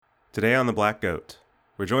Today on The Black Goat,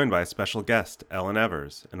 we're joined by special guest Ellen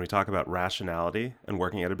Evers, and we talk about rationality and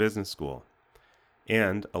working at a business school,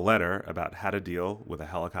 and a letter about how to deal with a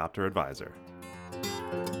helicopter advisor.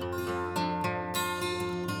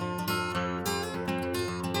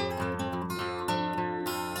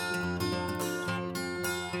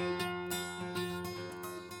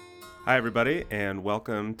 Hi, everybody, and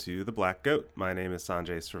welcome to The Black Goat. My name is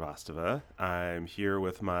Sanjay Srivastava. I'm here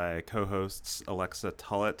with my co-hosts Alexa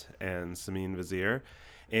Tullett and Samin Vazir.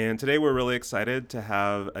 And today we're really excited to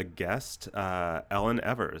have a guest, Ellen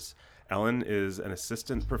Evers. Ellen is an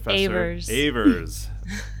assistant professor. Evers.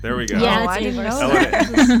 There we go. Yeah, I didn't know Ellen,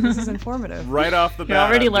 that. This is informative. right off the bat, You're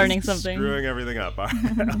already I'm learning just something. Screwing everything up.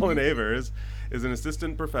 Ellen Evers is an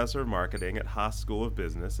assistant professor of marketing at Haas School of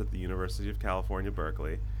Business at the University of California,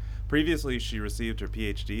 Berkeley. Previously, she received her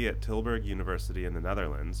PhD at Tilburg University in the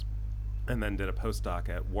Netherlands, and then did a postdoc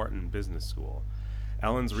at Wharton Business School.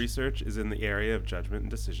 Ellen's research is in the area of judgment and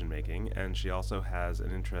decision-making, and she also has an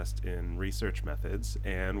interest in research methods,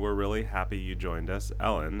 and we're really happy you joined us,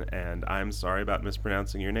 Ellen, and I'm sorry about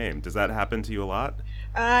mispronouncing your name. Does that happen to you a lot?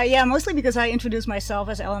 Yeah, mostly because I introduce myself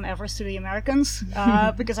as Ellen Evers to the Americans,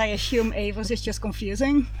 because I assume Evers is just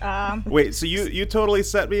confusing. Wait, so you totally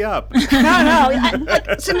set me up. No,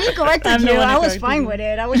 Samin corrected you. I was fine with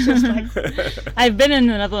it. I was just like... I've been in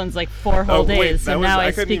the Netherlands like 4 whole wait, days, so that was- now I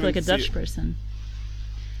I couldn't speak even like a see Dutch it. person.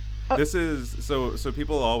 This is so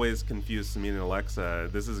people always confuse Samin and Alexa.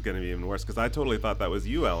 This is going to be even worse because I totally thought that was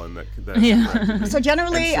you, Ellen. That Yeah. corrected me. So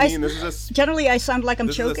generally, And Samin, generally I sound like I'm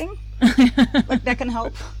this is a- choking. Like that can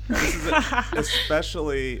help. this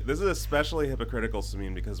is especially hypocritical,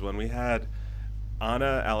 Samin, because when we had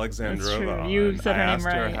Anna Alexandrova true. on, You said her I name asked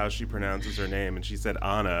her right. how she pronounces her name, and she said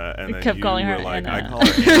Anna, and I then kept you calling were her like, Anna. I call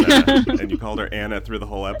her Anna, and you called her Anna through the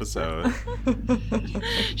whole episode.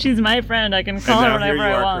 She's my friend. I can And call her now here whenever you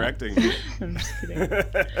I are want. correcting me. I'm just kidding.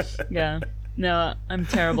 Yeah. No, I'm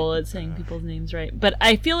terrible at saying people's names right. But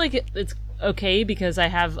I feel like it's okay because I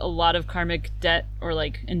have a lot of karmic debt or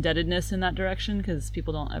like indebtedness in that direction because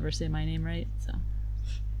people don't ever say my name right. So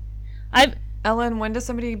Ellen, when does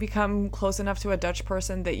somebody become close enough to a Dutch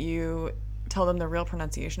person that you tell them the real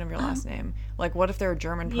pronunciation of your last name? Like, what if they're a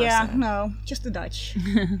German person? Yeah, no, just the Dutch.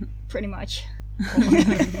 Pretty much.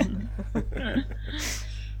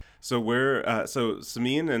 So so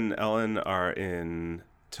Samin and Ellen are in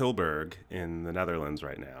Tilburg in the Netherlands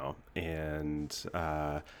right now, and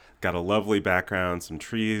got a lovely background, some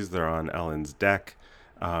trees. They're on Ellen's deck,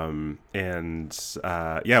 we're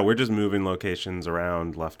just moving locations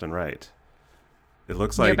around left and right. It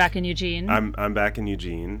looks like you're back in Eugene. I'm back in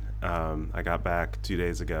Eugene. I got back 2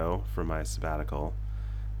 days ago for my sabbatical.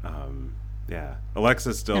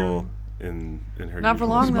 Alexa's still in her Not for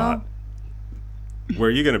usual long, spot. Where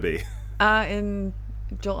are you gonna be? On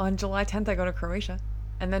July 10th, I go to Croatia,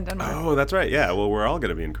 and then Denmark. Oh, that's right. Yeah. Well, we're all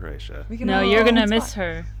gonna be in Croatia. We can No, all you're gonna spot. miss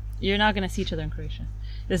her. You're not gonna see each other in Croatia.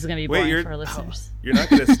 This is gonna be Wait, boring for our listeners. You're not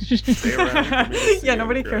gonna stay around for me to see Yeah, you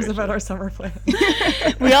nobody in cares Croatia. about our summer plan.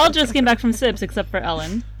 We all just came back from SIPS except for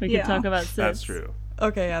Ellen. We Yeah. could talk about SIPS. That's true.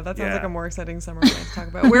 Okay, yeah, that sounds Yeah. like a more exciting summer plan to talk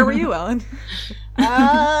about. Where were you, Ellen?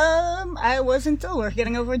 I was in Tilburg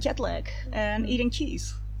getting over a jet lag and eating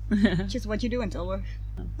cheese. Which is what you do in Tilburg.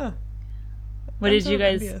 What I'm did so you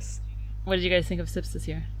guys envious. What did you guys think of SIPS this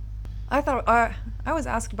year? I thought I was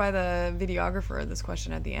asked by the videographer this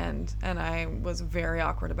question at the end, and I was very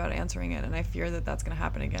awkward about answering it, and I fear that that's going to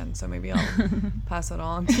happen again. So maybe I'll pass it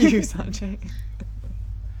on to you, Sanjay.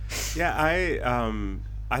 Yeah,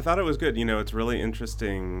 I thought it was good. You know, it's really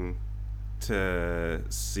interesting to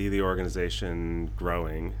see the organization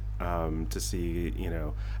growing. To see, you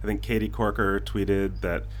know, I think Katie Corker tweeted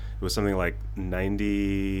that it was something like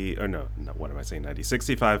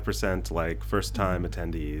 65% like first time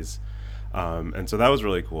attendees. And so that was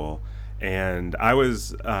really cool. And I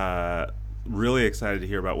was really excited to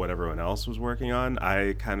hear about what everyone else was working on.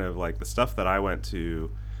 I kind of like the stuff that I went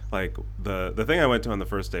to, like the thing I went to on the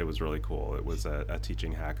first day was really cool. It was a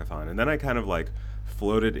teaching hackathon. And then I kind of like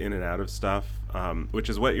floated in and out of stuff, which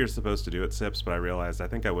is what you're supposed to do at SIPS, but I realized I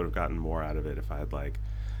think I would have gotten more out of it if I had like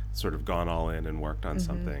sort of gone all in and worked on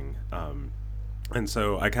something. And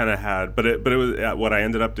so I kind of had, but it was what I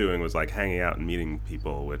ended up doing was like hanging out and meeting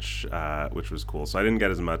people, which was cool. So I didn't get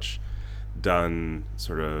as much done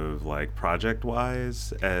sort of like project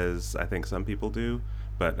wise as I think some people do,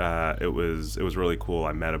 but it was really cool.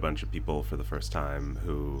 I met a bunch of people for the first time,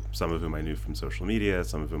 some of whom I knew from social media,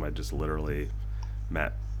 some of whom I just literally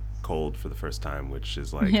met cold for the first time, which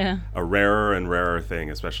is like a rarer and rarer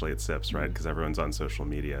thing, especially at SIPS, right? Because everyone's on social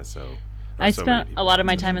media, so for I so many spent people. a lot of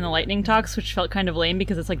my time in the lightning talks, which felt kind of lame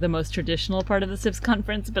because it's like the most traditional part of the SIPS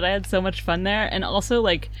conference, but I had so much fun there. And also,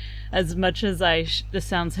 like, as much as this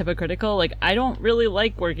sounds hypocritical, like, I don't really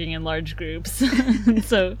like working in large groups.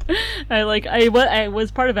 So I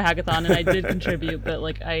was part of a hackathon and I did contribute, but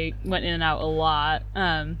like I went in and out a lot.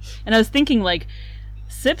 And I was thinking, like,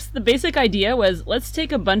 SIPS, the basic idea was, let's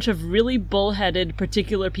take a bunch of really bullheaded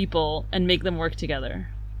particular people and make them work together.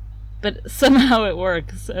 But somehow it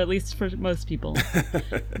works, at least for most people,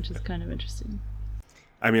 which is kind of interesting.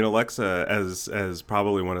 I mean, Alexa, as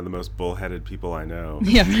probably one of the most bullheaded people I know.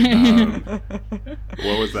 Yeah.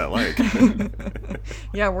 What was that like?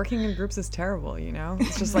 Yeah, working in groups is terrible, you know?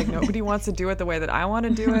 It's just like nobody wants to do it the way that I want to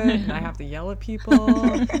do it, and I have to yell at people.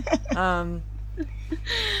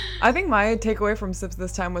 I think my takeaway from SIPS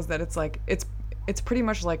this time was that it's pretty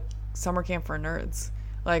much like summer camp for nerds.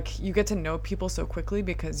 Like, you get to know people so quickly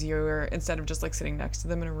because you're, instead of just like sitting next to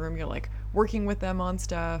them in a room, you're like working with them on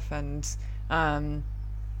stuff. And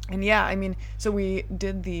yeah, I mean, so we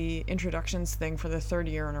did the introductions thing for the third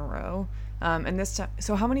year in a row. And this time,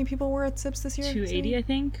 so how many people were at SIPS this year? 280, I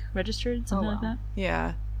think, registered, something like that.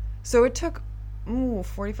 Yeah. So it took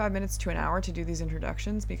 45 minutes to an hour to do these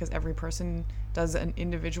introductions because every person does an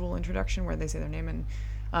individual introduction where they say their name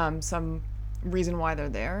and some reason why they're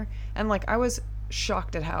there. And like, I was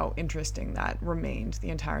shocked at how interesting that remained the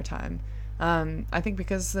entire time. I think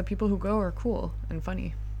because the people who go are cool and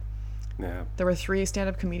funny. Yeah. There were 3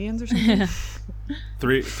 stand-up comedians or something.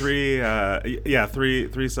 Three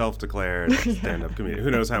self-declared stand-up comedians.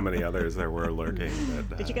 Who knows how many others there were lurking?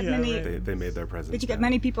 But, Did you get many? They made their presence. Did you get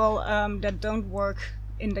many people that don't work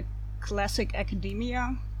in the classic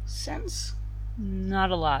academia sense?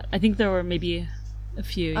 Not a lot. I think there were maybe a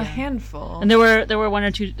few. A handful. And there were one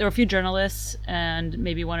or two. There were a few journalists and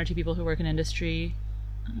maybe 1 or 2 people who work in industry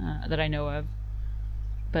that I know of.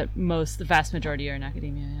 But the vast majority are in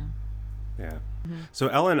academia. Yeah. Yeah. Mm-hmm. So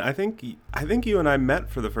Ellen, I think you and I met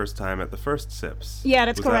for the first time at the first SIPS. Yeah,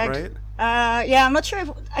 that's Was correct. That right? Yeah, I'm not sure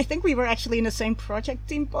I think we were actually in the same project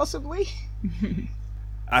team, possibly.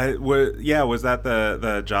 Was that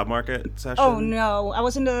the job market session? Oh no, I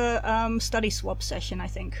was in the study swap session, I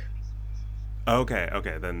think. Okay,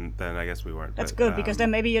 then I guess we weren't. That's but, good because then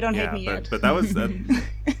maybe you don't hate me but, yet. But that was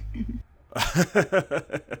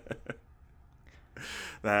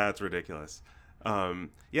that's ridiculous.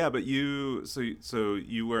 But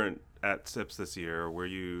you weren't at SIPS this year. Were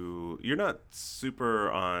you? You're not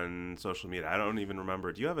super on social media. I don't even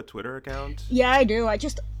remember. Do you have a Twitter account? Yeah, I do. I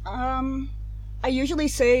just I usually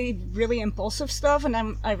say really impulsive stuff,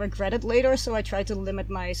 and I regret it later. So I try to limit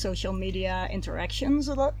my social media interactions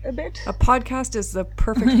a bit. A podcast is the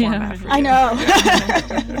perfect format for you. I know.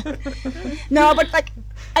 No, but like,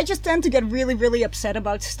 I just tend to get really, really upset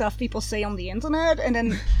about stuff people say on the internet, and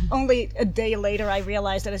then only a day later I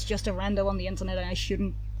realize that it's just a rando on the internet and I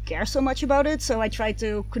shouldn't care so much about it. So I try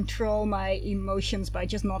to control my emotions by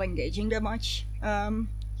just not engaging that much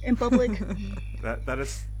in public.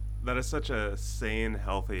 That is such a sane,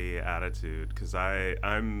 healthy attitude, because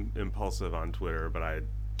I'm impulsive on Twitter, but I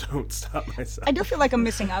don't stop myself. I do feel like I'm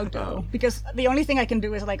missing out though, because the only thing I can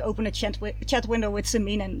do is like open a chat window with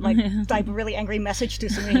Samin and like type a really angry message to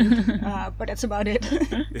Samin, but that's about it.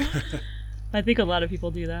 I think a lot of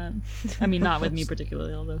people do that. I mean, not with me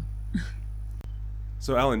particularly, although.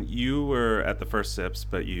 So Ellen, you were at the first SIPS,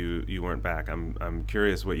 but you weren't back. I'm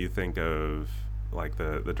curious what you think of like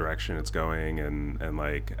the direction it's going, and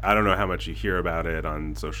like, I don't know how much you hear about it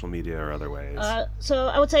on social media or other ways. So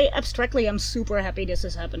I would say abstractly I'm super happy this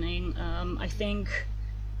is happening. I think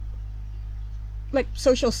like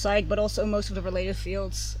social psych, but also most of the related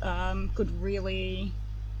fields could really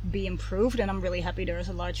be improved, and I'm really happy there's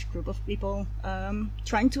a large group of people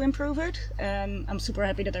trying to improve it, and I'm super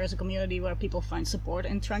happy that there's a community where people find support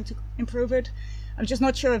in trying to improve it. I'm just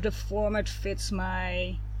not sure if the format fits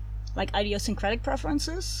my like idiosyncratic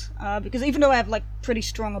preferences, because even though I have like pretty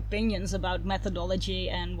strong opinions about methodology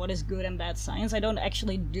and what is good and bad science, I don't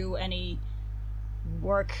actually do any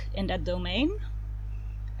work in that domain.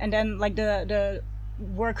 And then like the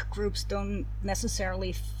work groups don't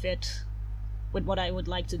necessarily fit with what I would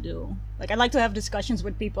like to do. Like, I like to have discussions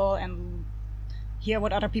with people and hear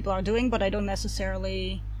what other people are doing, but I don't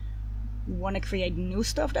necessarily want to create new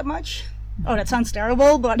stuff that much. Oh, that sounds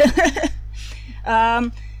terrible, but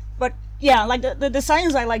but yeah, like the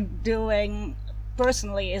science I like doing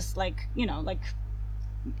personally is like, you know, like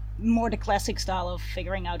more the classic style of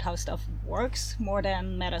figuring out how stuff works more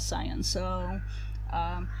than meta science. So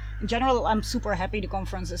in general, I'm super happy the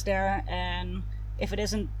conference is there, and if it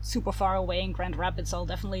isn't super far away in Grand Rapids, I'll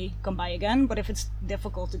definitely come by again. But if it's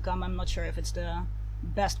difficult to come, I'm not sure if it's the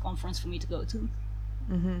best conference for me to go to.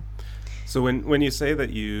 So when you say that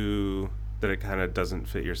it kind of doesn't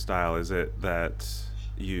fit your style, is it that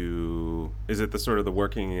is it the sort of the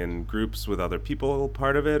working in groups with other people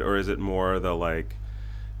part of it, or is it more the like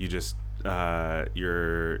you just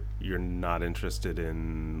you're not interested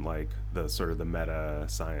in like the sort of the meta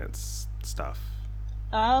science stuff?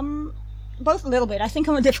 Both a little bit. I think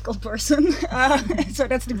I'm a difficult person, so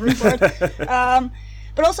that's the group part.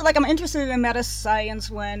 But also, like, I'm interested in meta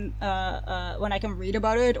science when I can read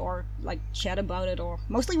about it or like chat about it, or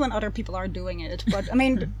mostly when other people are doing it. But I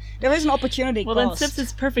mean, there is an opportunity Well, cost. then SIPS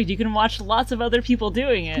is perfect. You can watch lots of other people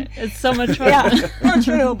doing it. It's so much fun. Yeah, no,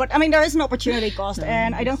 true. But I mean, there is an opportunity cost,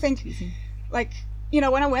 and I don't think, like, you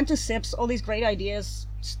know, when I went to SIPS, all these great ideas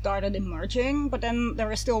started emerging, but then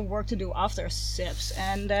there is still work to do after SIPS,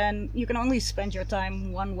 and then you can only spend your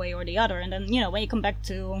time one way or the other. And then, you know, when you come back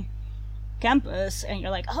to campus and you're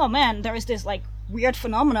like, oh man, there is this like weird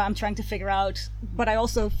phenomena I'm trying to figure out, but I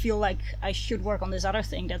also feel like I should work on this other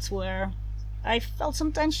thing. That's where I felt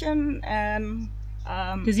some tension. And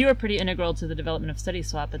because you were pretty integral to the development of Study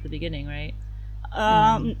Swap at the beginning, right?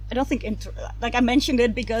 I don't think like I mentioned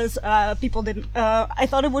it because people didn't. I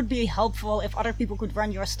thought it would be helpful if other people could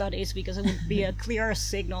run your studies, because it would be a clear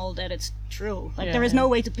signal that it's true. Like there is no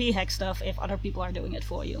way to p-hack stuff if other people are doing it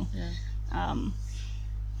for you.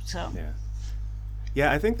 So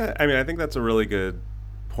Yeah, I think that's a really good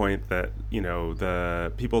point, that, you know,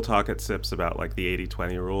 the people talk at SIPS about like the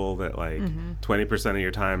 80-20 rule, that like 20% of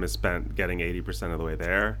your time is spent getting 80% of the way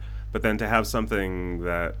there. But then to have something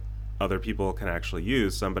that other people can actually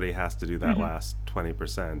use, somebody has to do that last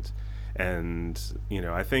 20%. And, you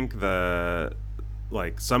know, I think the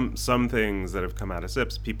like some things that have come out of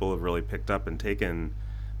SIPS, people have really picked up and taken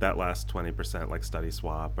that last 20%, like Study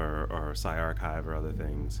Swap or SciArchive or other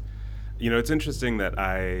things. You know, it's interesting that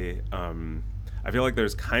I feel like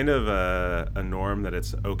there's kind of a norm that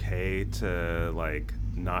it's okay to like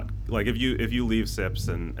not like if you leave SIPS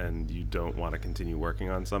and you don't want to continue working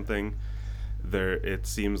on something, it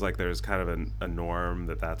seems like there's kind of a norm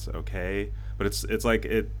that's okay, but it's like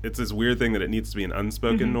it's this weird thing that it needs to be an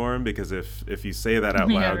unspoken norm, because if you say that out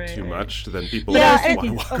loud too much, then people just want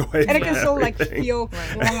to walk away. And it can still like everything. feel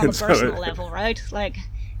wrong on a personal level, right? Like,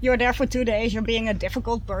 you're there for 2 days, you're being a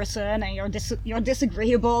difficult person, and you're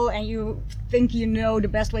disagreeable, and you think you know the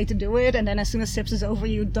best way to do it, and then as soon as SIPS is over,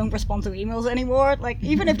 you don't respond to emails anymore. Like,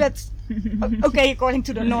 even if that's okay according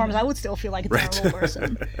to the norms, I would still feel like a terrible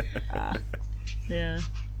person. Yeah.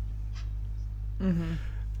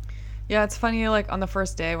 Yeah, it's funny, like on the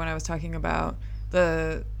first day when I was talking about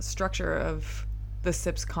the structure of the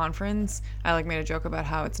SIPS conference, I like made a joke about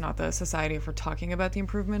how it's not the Society for Talking About the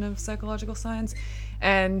Improvement of Psychological Science.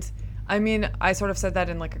 And I mean, I sort of said that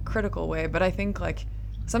in like a critical way, but I think like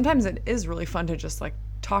sometimes it is really fun to just like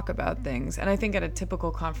talk about things. And I think at a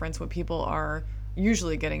typical conference, what people are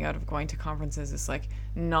usually getting out of going to conferences is like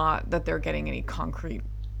not that they're getting any concrete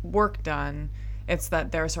work done. It's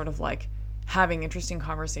that they're sort of like having interesting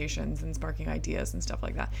conversations and sparking ideas and stuff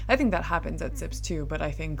like that. I think that happens at SIPS too, but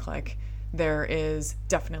I think like there is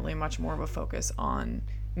definitely much more of a focus on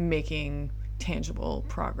making tangible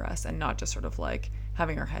progress and not just sort of like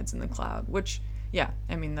having our heads in the cloud, which, yeah,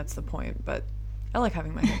 I mean, that's the point, but I like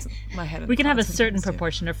having my head in we the can have a cloud certain sometimes, too.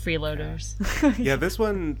 proportion of freeloaders. Yeah,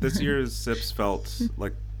 this year's SIPS felt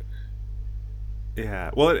like,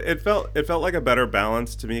 yeah, well, it felt like a better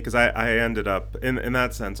balance to me, because I ended up in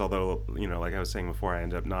that sense, although, you know, like I was saying before, I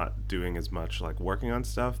ended up not doing as much like working on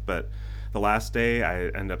stuff, but the last day I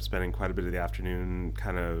ended up spending quite a bit of the afternoon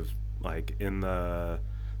kind of like in the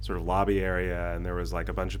sort of lobby area, and there was like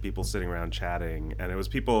a bunch of people sitting around chatting, and it was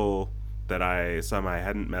people that some I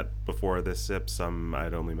hadn't met before this SIPS, some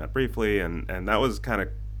I'd only met briefly, and that was kind of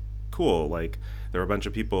cool. Like, there were a bunch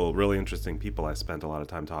of people, really interesting people I spent a lot of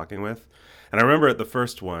time talking with. And I remember at the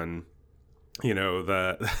first one, you know,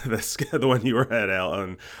 the one you were at,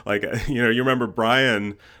 Alan, like, you know, you remember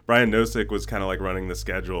Brian Nosek was kind of like running the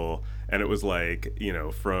schedule, and it was like, you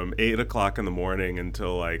know, from 8:00 in the morning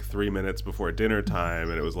until like 3 minutes before dinner time,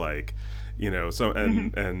 and it was like, you know, so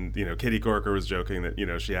and you know, Katie Corker was joking that, you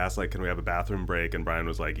know, she asked like, can we have a bathroom break, and Brian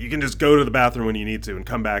was like, you can just go to the bathroom when you need to and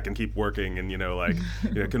come back and keep working, and, you know, like,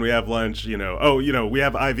 you know, can we have lunch, you know, oh, you know, we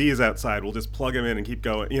have IVs outside, we'll just plug them in and keep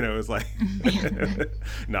going, you know. It was like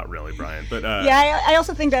not really, Brian, but yeah, I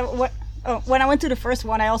also think that when I went to the first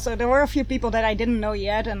one, there were a few people that I didn't know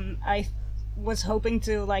yet, and I was hoping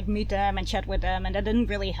to like meet them and chat with them, and that didn't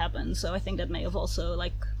really happen, so I think that may have also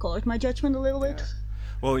like colored my judgment a little bit.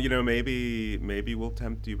 Well, maybe we'll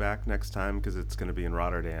tempt you back next time because it's going to be in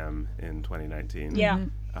Rotterdam in 2019. Yeah.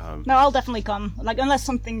 Um, No, I'll definitely come. Like, unless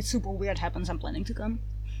something super weird happens, I'm planning to come.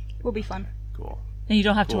 It will be fun. cool. And you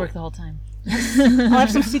don't have to Cool. work the whole time. I'll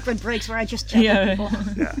have some secret breaks where I just chat Yeah. with people.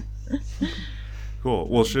 Yeah. Cool.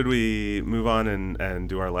 Well, should we move on and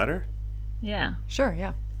do our letter? Yeah. Sure,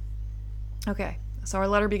 yeah. Okay, so our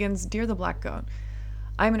letter begins. Dear the Black Goat,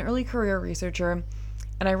 I'm an early career researcher,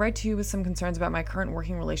 and I write to you with some concerns about my current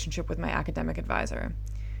working relationship with my academic advisor.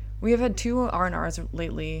 We have had 2 R&Rs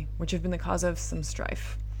lately, which have been the cause of some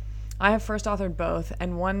strife. I have first authored both,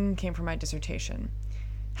 and one came from my dissertation.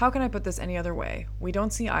 How can I put this any other way? We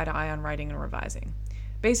don't see eye to eye on writing and revising.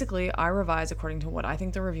 Basically, I revise according to what I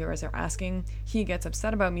think the reviewers are asking, he gets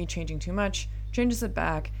upset about me changing too much, changes it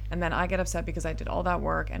back, and then I get upset because I did all that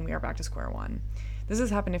work and we are back to square one. This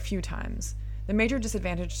has happened a few times. The major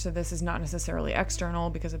disadvantage to this is not necessarily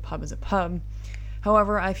external, because a pub is a pub.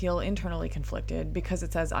 However, I feel internally conflicted because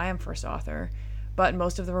it says I am first author, but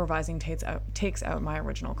most of the revising takes out my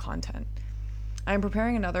original content. I am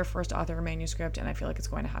preparing another first author manuscript, and I feel like it's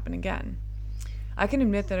going to happen again. I can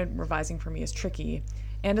admit that revising for me is tricky,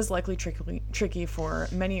 and is likely tricky for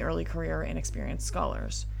many early career inexperienced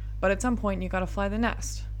scholars. But at some point, you gotta fly the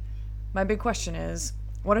nest. My big question is,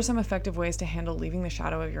 what are some effective ways to handle leaving the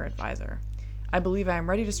shadow of your advisor? I believe I am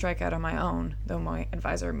ready to strike out on my own, though my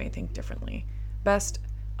advisor may think differently. Best,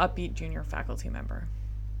 upbeat junior faculty member.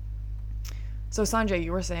 So Sanjay,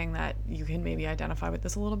 you were saying that you can maybe identify with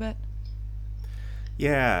this a little bit?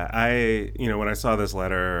 Yeah, when I saw this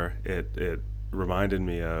letter, it reminded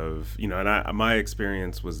me of, my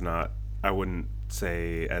experience was not, I wouldn't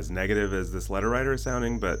say as negative as this letter writer is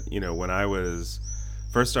sounding, but, when I was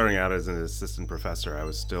first starting out as an assistant professor, I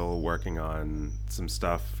was still working on some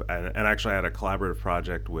stuff, and actually I had a collaborative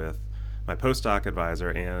project with my postdoc advisor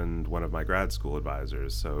and one of my grad school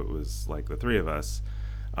advisors, so it was like the 3 of us,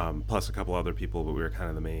 plus a couple other people, but we were kind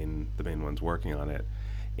of the main ones working on it.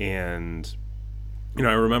 And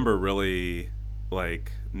I remember really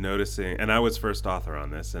like noticing, and I was first author on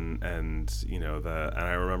this, and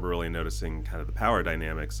I remember really noticing kind of the power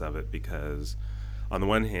dynamics of it, because on the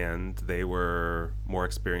one hand, they were more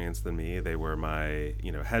experienced than me. They were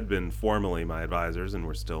had been formally my advisors and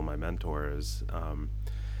were still my mentors.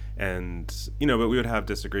 But we would have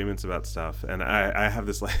disagreements about stuff. And I have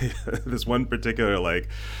this this one particular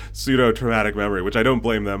pseudo traumatic memory, which I don't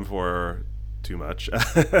blame them for too much.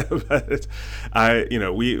 But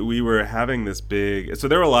we were having this big, so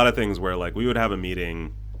there were a lot of things where we would have a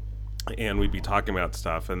meeting and we'd be talking about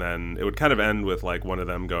stuff, and then it would kind of end with one of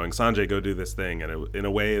them going, "Sanjay, go do this thing," and in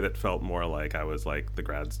a way that felt more like I was the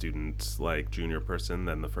grad student, junior person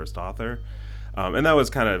than the first author. And that was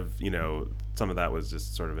kind of, some of that was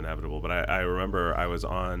just sort of inevitable. But I remember I was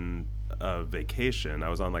on a vacation. I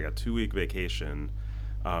was on a 2-week vacation.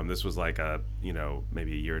 This was maybe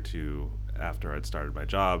a year or 2 after I'd started my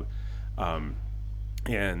job.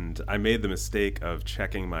 And I made the mistake of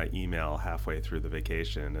checking my email halfway through the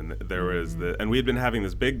vacation. And there was and we had been having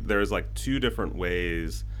there was 2 different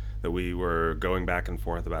ways that we were going back and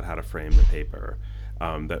forth about how to frame the paper,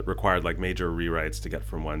 that required major rewrites to get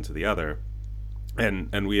from one to the other.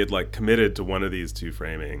 And we had committed to one of these 2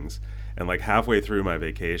 framings, and halfway through my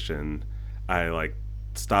vacation, I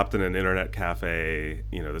stopped in an internet cafe.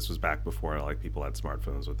 This was back before people had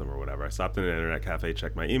smartphones with them or whatever. I stopped in an internet cafe,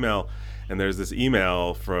 checked my email, and there's this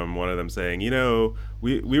email from one of them saying,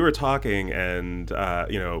 we were talking, and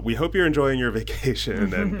we hope you're enjoying your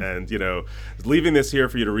vacation, and leaving this here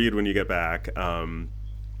for you to read when you get back.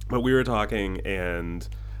 But we were talking, and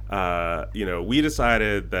we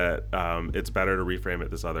decided that it's better to reframe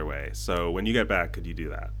it this other way. So when you get back, could you do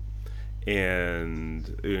that? And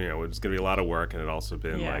it was going to be a lot of work, and it also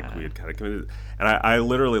been we had kind of committed, and I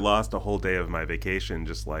literally lost a whole day of my vacation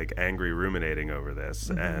just angry ruminating over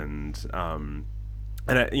this. And my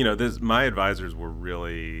advisors were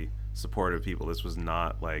really supportive people. This was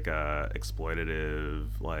not a exploitative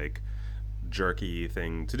jerky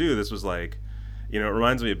thing to do. This was it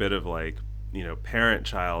reminds me a bit of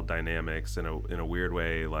parent-child dynamics in a weird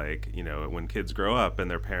way, when kids grow up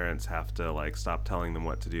and their parents have to stop telling them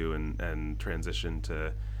what to do and transition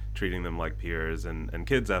to treating them like peers, and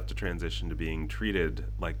kids have to transition to being treated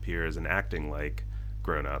like peers and acting like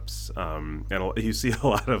grown-ups. And you see a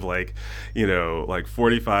lot of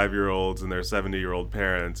 45-year-olds and their 70-year-old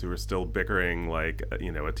parents who are still bickering a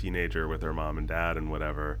teenager with their mom and dad and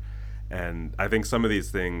whatever. And I think some of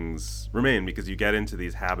these things remain because you get into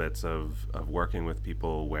these habits of working with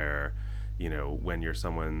people where, when you're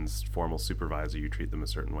someone's formal supervisor, you treat them a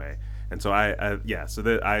certain way. And so I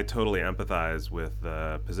totally empathize with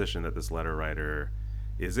the position that this letter writer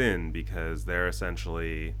is in, because they're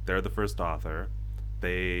the first author.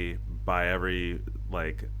 They, by every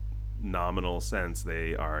like nominal sense,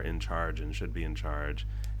 they are in charge and should be in charge.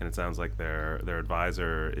 And it sounds like their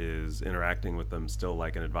advisor is interacting with them still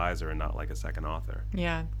like an advisor and not like a second author.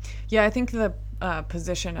 Yeah. I think the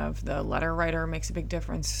position of the letter writer makes a big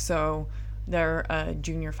difference. So they're a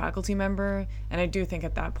junior faculty member, and I do think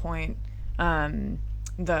at that point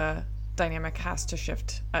the dynamic has to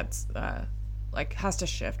shift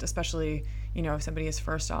especially, if somebody is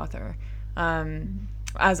first author.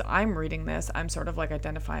 As I'm reading this, I'm sort of like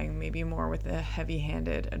identifying maybe more with the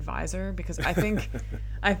heavy-handed advisor, because I think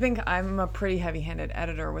I'm a pretty heavy-handed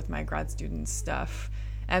editor with my grad student stuff.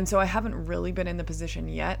 And so I haven't really been in the position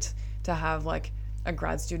yet to have like a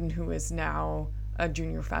grad student who is now a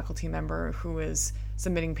junior faculty member who is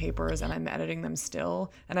submitting papers and I'm editing them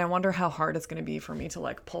still. And I wonder how hard it's going to be for me to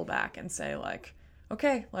like pull back and say like,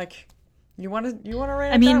 okay, like you want to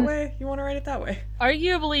write it that way? You want to write it that way?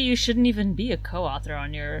 Arguably, you shouldn't even be a co-author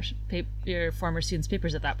on your former students'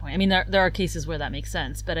 papers at that point. I mean, there are cases where that makes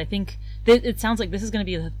sense, but I think it sounds like this is going to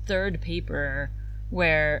be the third paper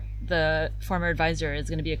where the former advisor is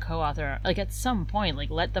going to be a co-author. Like at some point, like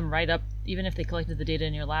let them write up, even if they collected the data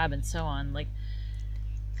in your lab and so on. Like,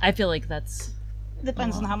 I feel like that's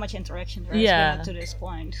depends on how much interaction there is been up to this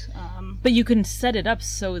point. But you can set it up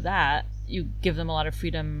so that you give them a lot of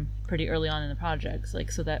freedom pretty early on in the projects,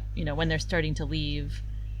 like so that when they're starting to leave,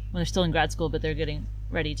 when they're still in grad school but they're getting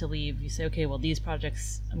ready to leave, you say, okay, well, these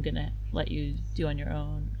projects I'm gonna let you do on your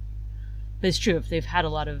own. But it's true, if they've had a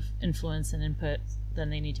lot of influence and input, then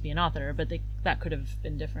they need to be an author, but that could have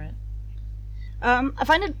been different. I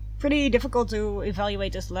find it pretty difficult to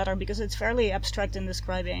evaluate this letter because it's fairly abstract in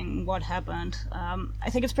describing what happened. I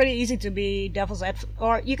think it's pretty easy to be devil's advocate,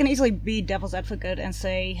 or you can easily be devil's advocate and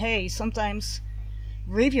say, hey, sometimes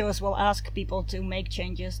reviewers will ask people to make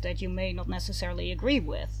changes that you may not necessarily agree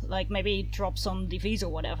with, like maybe drop some DVs or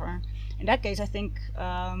whatever. In that case, I think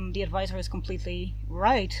the advisor is completely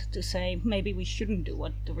right to say maybe we shouldn't do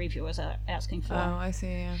what the reviewers are asking for. Oh, I see,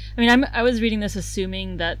 yeah. I mean, I was reading this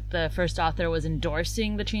assuming that the first author was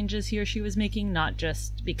endorsing the changes he or she was making, not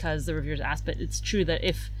just because the reviewers asked, but it's true that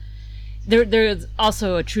if there's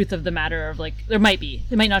also a truth of the matter of, like, it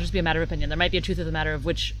might not just be a matter of opinion, there might be a truth of the matter of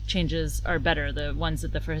which changes are better, the ones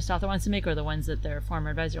that the first author wants to make or the ones that their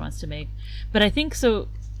former advisor wants to make. But I think so.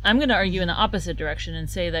 I'm going to argue in the opposite direction and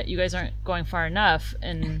say that you guys aren't going far enough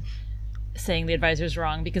in saying the advisor's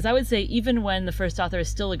wrong, because I would say even when the first author is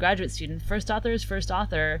still a graduate student, first author is first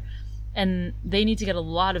author, and they need to get a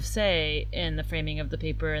lot of say in the framing of the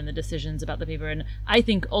paper and the decisions about the paper. And I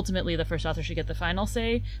think ultimately the first author should get the final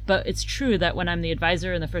say, but it's true that when I'm the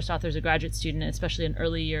advisor and the first author is a graduate student, especially an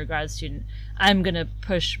early year grad student, I'm going to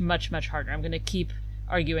push much, much harder. I'm going to keep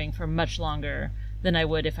arguing for much longer than I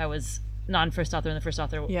would if I was non-first author and the first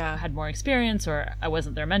author had more experience or I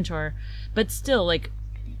wasn't their mentor. But still, like,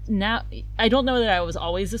 now I don't know that I was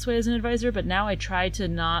always this way as an advisor, but now I try to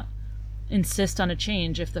not insist on a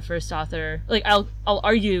change if the first author, like, I'll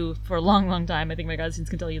argue for a long time. I think my grad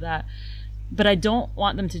students can tell you that, but I don't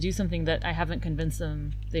want them to do something that I haven't convinced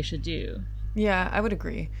them they should do. Yeah, I would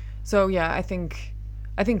agree. So yeah, I think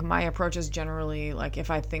my approach is generally, like, if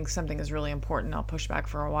I think something is really important, I'll push back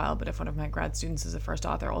for a while. But if one of my grad students is a first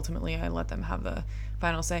author, ultimately I let them have the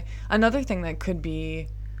final say. Another thing that could be,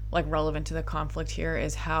 like, relevant to the conflict here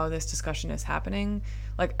is how this discussion is happening.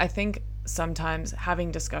 Like, I think sometimes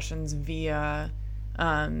having discussions via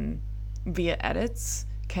edits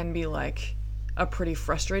can be, like, a pretty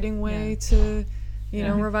frustrating way to, you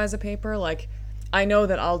know, revise a paper. Like, I know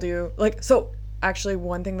that I'll do, like, so actually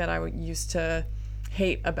one thing that I used to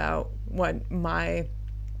hate about what my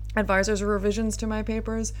advisor's revisions to my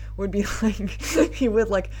papers would be, like, he would,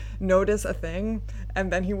 like, notice a thing and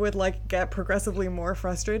then he would, like, get progressively more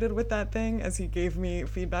frustrated with that thing as he gave me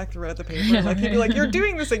feedback throughout the paper. Like, he'd be like, you're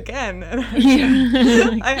doing this again, and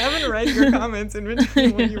I haven't read your comments in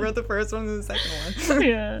between when you wrote the first one and the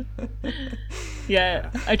second one.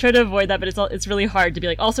 Yeah, I try to avoid that, but it's really hard to be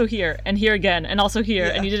like, also here and here again and also here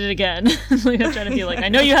and you did it again. Like, I'm trying to be like, I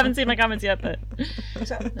know you haven't seen my comments yet, but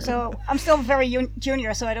so I'm still very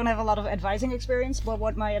junior, so I don't have a lot of advising experience. But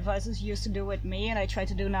what my advisors used to do with me, and I try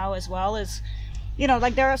to do now as well, is, you know,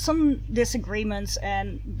 like, there are some disagreements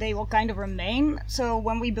and they will kind of remain. So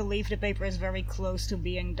when we believe the paper is very close to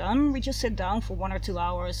being done, we just sit down for 1 or 2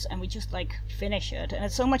 hours and we just, like, finish it. And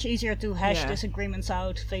it's so much easier to hash disagreements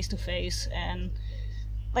out face to face. And,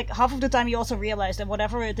 like, half of the time you also realize that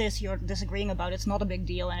whatever it is you're disagreeing about, it's not a big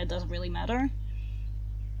deal and it doesn't really matter.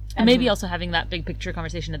 And maybe also having that big picture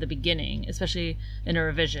conversation at the beginning, especially in a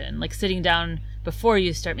revision, like sitting down before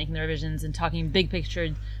you start making the revisions and talking big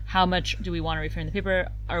picture. How much do we want to refer in the paper?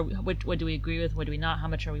 What do we agree with? What do we not? How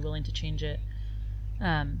much are we willing to change it?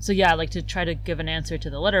 So yeah, like to try to give an answer to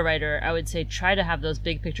the letter writer, I would say try to have those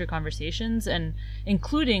big picture conversations, and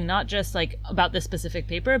including not just like about this specific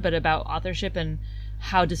paper, but about authorship and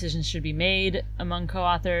how decisions should be made among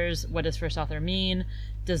co-authors. What does first author mean?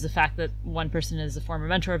 Does the fact that one person is a former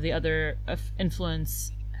mentor of the other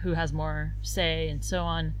influence who has more say, and so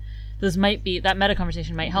on? Those might be, that meta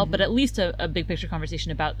conversation might help, but at least a big picture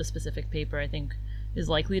conversation about the specific paper, I think, is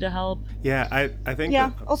likely to help. Yeah, I think. Yeah.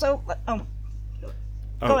 That, Also,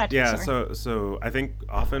 go ahead. Yeah. Sorry. So I think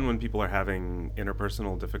often when people are having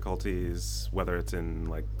interpersonal difficulties, whether it's in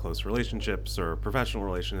like close relationships or professional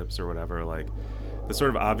relationships or whatever, like the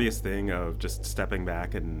sort of obvious thing of just stepping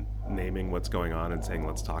back and naming what's going on and saying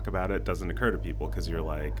let's talk about it doesn't occur to people because you're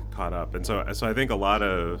like caught up. And so I think a lot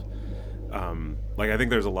of I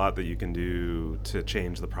think there's a lot that you can do to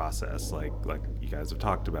change the process, like you guys have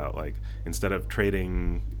talked about, like instead of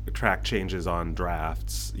trading track changes on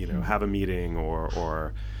drafts, have a meeting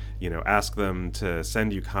or ask them to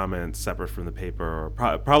send you comments separate from the paper. Or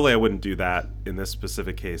probably I wouldn't do that in this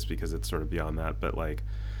specific case because it's sort of beyond that, but I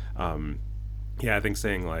think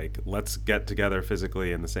saying like let's get together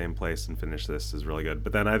physically in the same place and finish this is really good.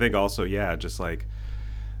 But then I think also just like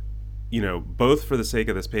both for the sake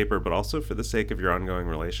of this paper, but also for the sake of your ongoing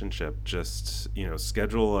relationship, just,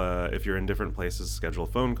 schedule, if you're in different places, schedule a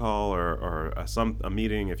phone call or a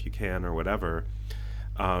meeting if you can or whatever.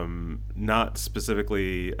 Not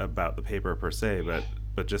specifically about the paper per se,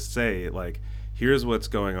 but just say like, here's what's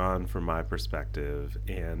going on from my perspective.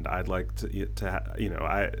 And I'd like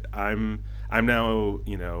I'm now,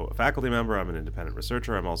 a faculty member, I'm an independent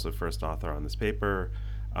researcher. I'm also first author on this paper.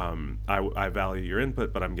 I value your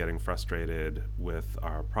input, but I'm getting frustrated with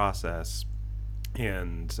our process,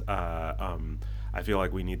 and I feel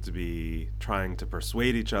like we need to be trying to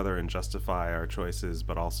persuade each other and justify our choices,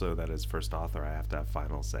 but also that as first author, I have to have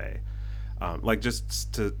final say.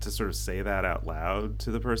 Just to sort of say that out loud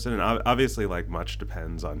to the person, and obviously, like much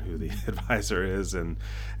depends on who the advisor is and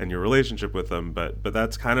your relationship with them, but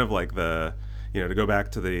that's kind of like the. To go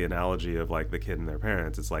back to the analogy of like the kid and their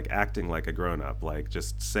parents, it's like acting like a grown-up, like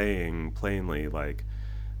just saying plainly, like,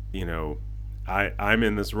 I'm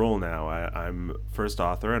in this role now. I'm first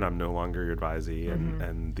author and I'm no longer your advisee,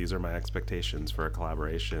 and these are my expectations for a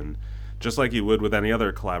collaboration. Just like you would with any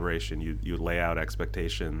other collaboration, you lay out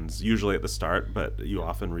expectations, usually at the start, but you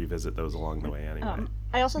often revisit those along the way anyway.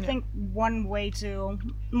 I also think one way to,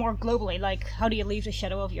 more globally, like how do you leave the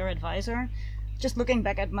shadow of your advisor? Just looking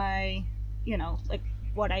back at my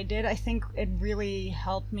what I did, I think it really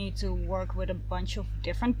helped me to work with a bunch of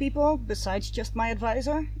different people besides just my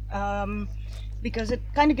advisor, because it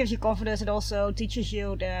kind of gives you confidence. It also teaches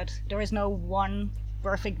you that there is no one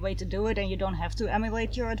perfect way to do it and you don't have to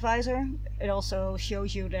emulate your advisor. It also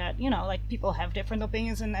shows you that, people have different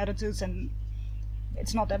opinions and attitudes, and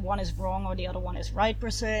it's not that one is wrong or the other one is right per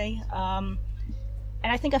se. And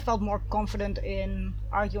I think I felt more confident in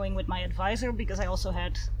arguing with my advisor because I also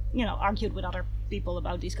had argued with other people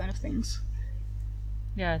about these kind of things.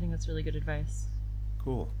 Yeah, I think that's really good advice.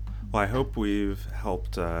 Cool. Well, I hope we've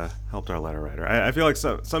helped our letter writer. I feel like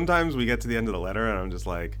sometimes we get to the end of the letter and I'm just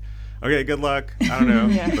like, okay, good luck. I don't know,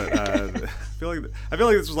 but I feel like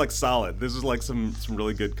this was like solid. This was like some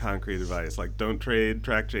really good concrete advice. Like, don't trade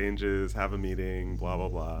track changes, have a meeting, blah blah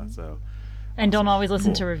blah. So, and don't always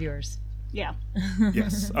listen to reviewers. Yeah.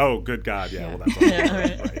 Yes. Oh, good God. Yeah. Well,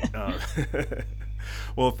 that's all right.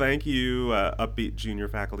 Well, thank you, Upbeat Junior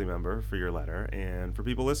faculty member, for your letter. And for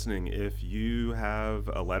people listening, if you have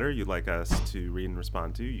a letter you'd like us to read and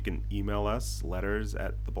respond to, you can email us,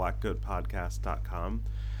 letters@theblackgoatpodcast.com.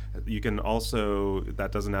 You can also,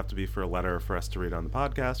 that doesn't have to be for a letter for us to read on the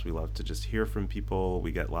podcast. We love to just hear from people.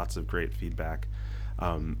 We get lots of great feedback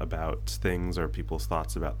about things or people's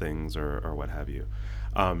thoughts about things or what have you.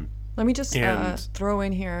 Let me just throw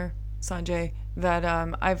in here, Sanjay, that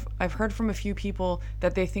I've heard from a few people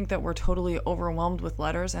that they think that we're totally overwhelmed with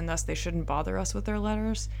letters and thus they shouldn't bother us with their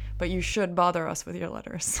letters, but you should bother us with your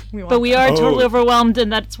letters. We are totally overwhelmed, and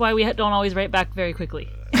that's why we don't always write back very quickly.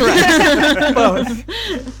 Correct. Both.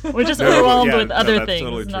 We're just overwhelmed with other that's things,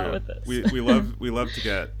 totally not true. with this. We love to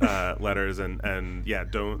get letters and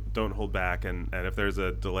don't hold back, and if there's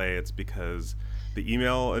a delay, it's because the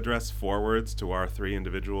email address forwards to our 3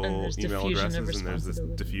 individual email addresses, and there's this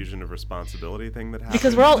diffusion of responsibility thing that happens.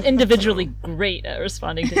 Because we're all individually great at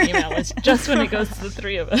responding to email. It's just when it goes to the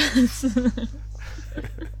 3 of us.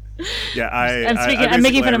 Yeah, I'm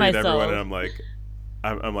making fun of myself. And I'm like,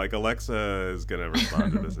 I'm like, Alexa is gonna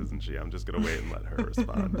respond to this, isn't she? I'm just gonna wait and let her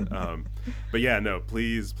respond. But yeah, no,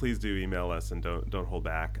 please do email us and don't hold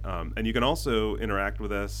back. And you can also interact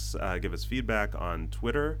with us, give us feedback on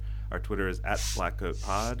Twitter. Our Twitter is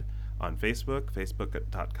 @BlackGoatPod. On Facebook,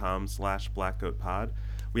 facebook.com/BlackGoatPod.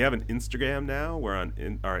 We have an Instagram now. We're on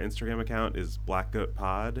our Instagram account is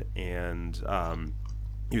BlackGoatPod, and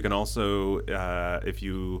you can also, if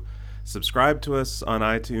you subscribe to us on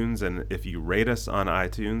iTunes and if you rate us on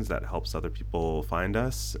iTunes, that helps other people find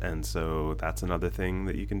us. And so that's another thing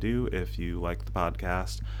that you can do if you like the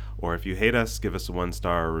podcast, or if you hate us, give us a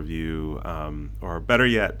 1-star review, or better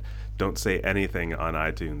yet, don't say anything on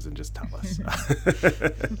iTunes and just tell us.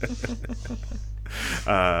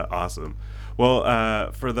 Awesome.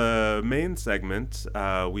 Well, for the main segment,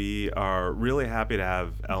 we are really happy to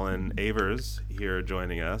have Ellen Avers here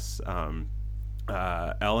joining us.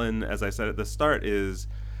 Ellen, as I said at the start, is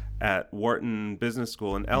at Wharton Business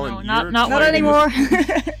School, and Ellen, not anymore.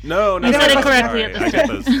 No, you said it correctly sorry. at the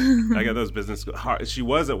start. I got those business school. She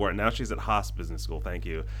was at Wharton. Now she's at Haas Business School. Thank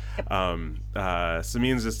you.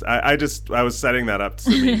 Samin's just. I was setting that up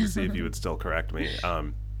to Samin to see if you would still correct me.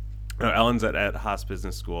 No, Ellen's at Haas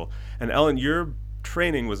Business School, and Ellen, your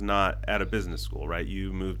training was not at a business school, right?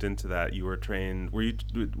 You moved into that. You were trained.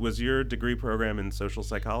 Was your degree program in social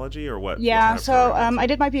psychology, or what? Yeah. What kind of So I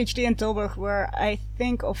did my PhD in Tilburg, where I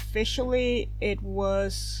think officially it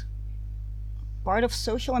was part of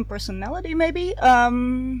social and personality, maybe.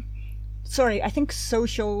 Sorry, I think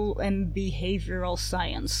social and behavioral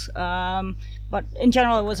science. But in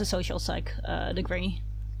general, it was a social psych degree.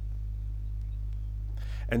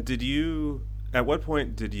 And at what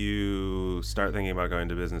point did you start thinking about going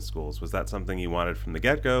to business schools? Was that something you wanted from the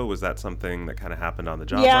get-go? Was that something that kind of happened on the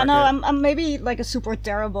job Yeah, market? no, I'm maybe like a super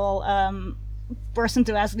terrible person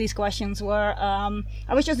to ask these questions, where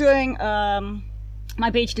I was just doing my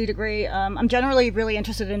PhD degree. I'm generally really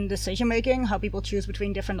interested in decision making, how people choose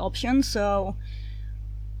between different options. So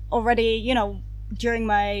already, during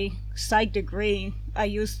my psych degree, I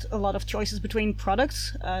used a lot of choices between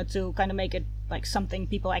products to kind of make it like something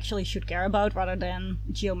people actually should care about rather than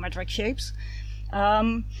geometric shapes.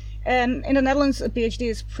 And in the Netherlands, a PhD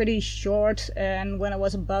is pretty short, and when I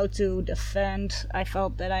was about to defend, I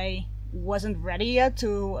felt that I wasn't ready yet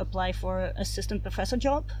to apply for an assistant professor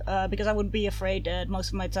job, because I would be afraid that most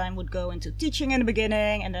of my time would go into teaching in the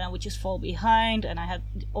beginning, and then I would just fall behind, and I had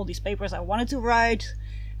all these papers I wanted to write.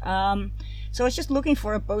 So I was just looking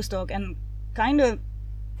for a postdoc, and kind of,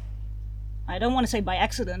 I don't want to say by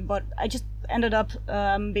accident, but I just ended up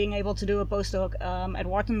being able to do a postdoc at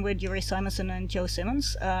Wharton with Yuri Simonson and Joe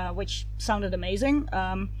Simmons, which sounded amazing.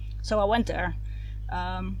 So I went there,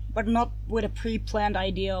 but not with a pre-planned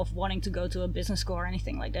idea of wanting to go to a business school or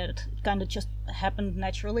anything like that. It kind of just happened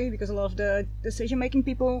naturally because a lot of the decision-making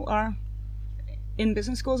people are in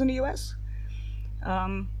business schools in the US.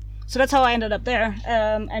 So that's how I ended up there.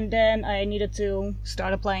 And then I needed to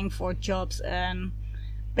start applying for jobs, and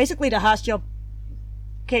basically the Haas job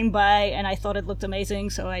came by and I thought it looked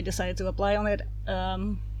amazing, so I decided to apply on it.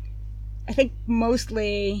 I think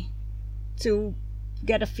mostly to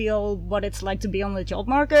get a feel what it's like to be on the job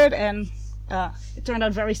market, and it turned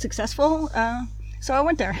out very successful, so I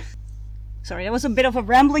went there. Sorry, that was a bit of a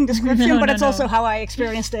rambling description, but it's also how I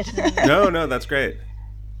experienced it. No, that's great.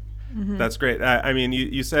 Mm-hmm. That's great. I mean,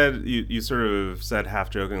 you said, you sort of said half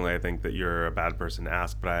jokingly, I think, that you're a bad person to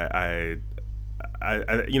ask, but I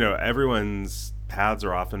everyone's paths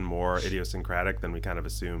are often more idiosyncratic than we kind of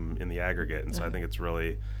assume in the aggregate, and so I think it's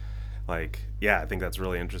really, I think that's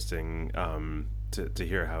really interesting to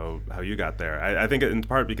hear how you got there. I think in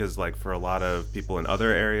part because, for a lot of people in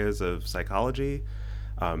other areas of psychology,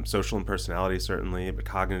 social and personality certainly, but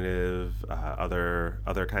cognitive,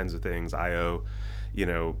 other kinds of things, IO,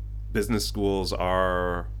 business schools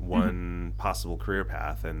are one possible career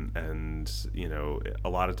path, and a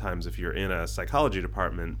lot of times if you're in a psychology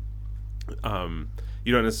department,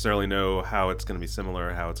 you don't necessarily know how it's going to be similar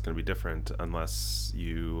or how it's going to be different unless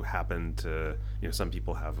you happen to, some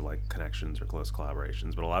people have connections or close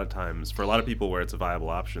collaborations, but a lot of times for a lot of people where it's a viable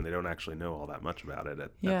option, they don't actually know all that much about it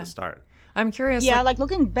at the start. I'm curious. Yeah,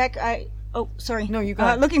 looking back, sorry. No, you go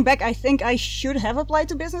ahead. Looking back, I think I should have applied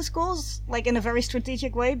to business schools, in a very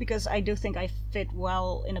strategic way, because I do think I fit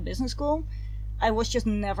well in a business school. I was just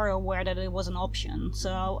never aware that it was an option.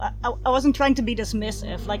 So I wasn't trying to be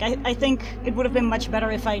dismissive. I think it would have been much better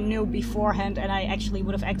if I knew beforehand and I actually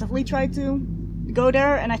would have actively tried to go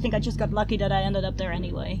there. And I think I just got lucky that I ended up there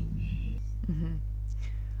anyway. Mm-hmm.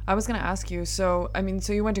 I was going to ask you, so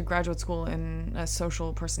you went to graduate school in a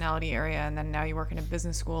social personality area, and then now you work in a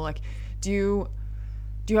business school. Do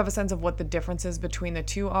Do you have a sense of what the differences between the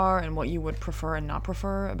two are and what you would prefer and not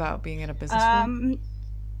prefer about being in a business school?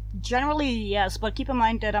 Generally, yes, but keep in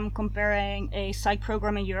mind that I'm comparing a psych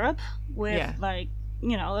program in Europe with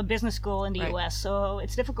a business school in the Right. US. So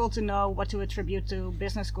it's difficult to know what to attribute to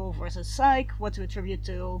business school versus psych, what to attribute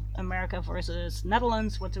to America versus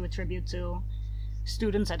Netherlands, what to attribute to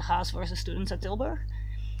students at Haas versus students at Tilburg.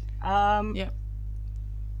 Yeah.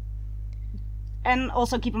 And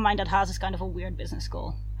also keep in mind that Haas is kind of a weird business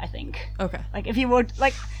school, I think. Okay. Like, if you would, I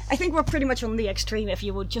think we're pretty much on the extreme if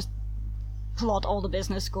you would just plot all the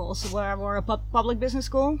business schools where we're a public business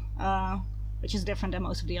school, which is different than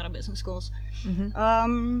most of the other business schools.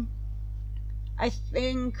 I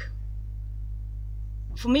think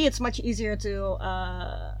for me it's much easier to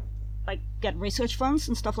get research funds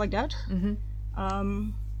and stuff like that.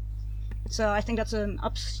 So I think that's an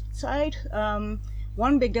upside.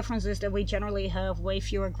 One big difference is that we generally have way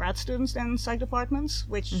fewer grad students than psych departments,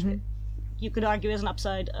 which you could argue is an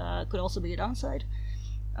upside, could also be a downside.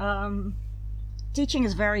 Teaching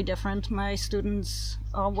is very different. My students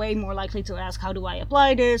are way more likely to ask, how do I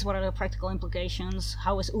apply this? What are the practical implications?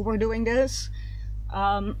 How is Uber doing this?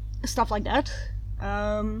 Stuff like that.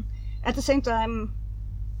 At the same time,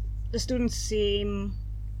 the students seem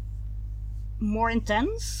more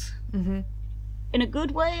intense in a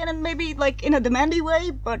good way and then maybe in a demanding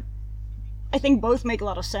way, but I think both make a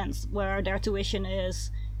lot of sense, where their tuition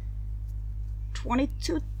is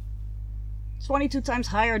 22 times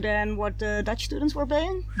higher than what the Dutch students were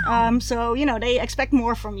paying. So, they expect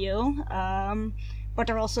more from you, but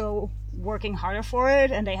they're also working harder for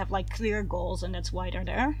it, and they have clear goals, and that's why they're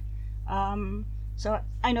there. So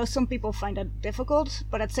I know some people find that difficult,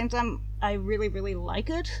 but at the same time, I really, really like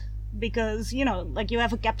it, because, you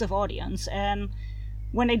have a captive audience, and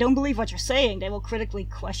when they don't believe what you're saying, they will critically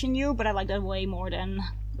question you, but I like that way more than,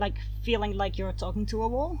 feeling like you're talking to a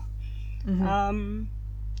wall.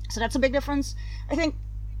 So that's a big difference. I think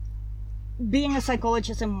being a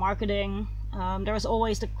psychologist in marketing, there is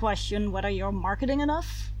always the question whether you're marketing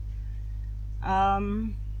enough.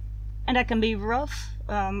 And that can be rough.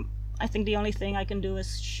 I think the only thing I can do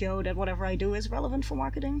is show that whatever I do is relevant for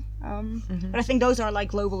marketing. But I think those are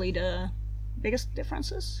globally the biggest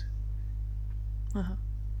differences.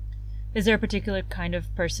 Is there a particular kind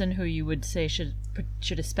of person who you would say should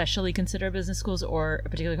especially consider business schools, or a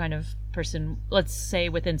particular kind of person, let's say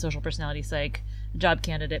within social personality psych, job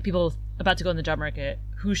candidate, people about to go in the job market,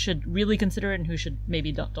 who should really consider it and who should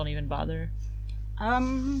maybe don't even bother?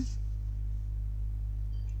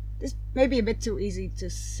 This may be a bit too easy to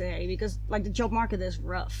say, because the job market is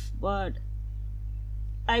rough, but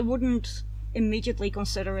I wouldn't immediately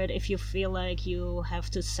consider it if you feel like you have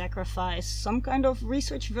to sacrifice some kind of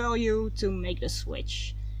research value to make the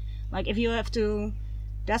switch. If you have to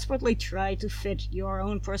desperately try to fit your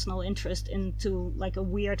own personal interest into a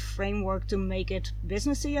weird framework to make it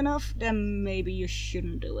businessy enough, then maybe you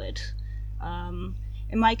shouldn't do it.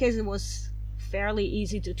 In my case, it was fairly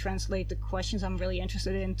easy to translate the questions I'm really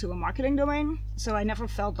interested in to a marketing domain, so I never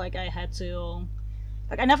felt like I had to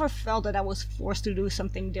I never felt that I was forced to do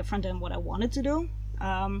something different than what I wanted to do.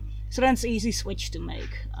 So then it's an easy switch to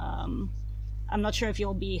make. I'm not sure if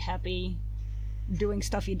you'll be happy doing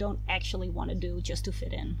stuff you don't actually want to do just to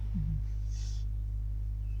fit in.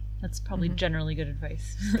 That's probably generally good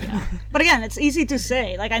advice. Yeah. But again, it's easy to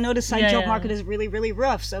say. I know the side job market is really, really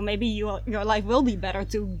rough, so maybe your life will be better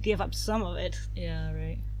to give up some of it. Yeah,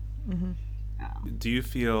 right. Do you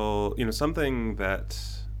feel, something that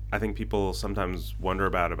I think people sometimes wonder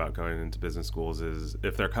about going into business schools is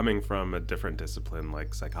if they're coming from a different discipline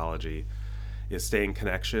like psychology, is staying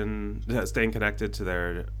connected to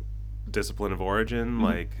their discipline of origin.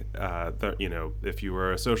 If you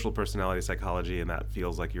were a social personality psychology and that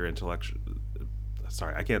feels like your intellectual,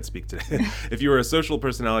 sorry, I can't speak today. If you were a social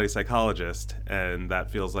personality psychologist and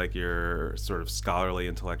that feels like your sort of scholarly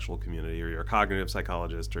intellectual community, or you're a cognitive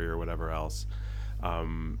psychologist, or you're whatever else,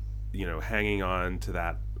 hanging on to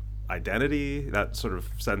that identity, that sort of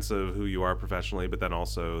sense of who you are professionally, but then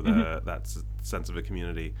also that sense of a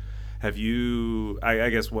community. Have you, I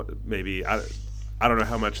guess what maybe, I don't know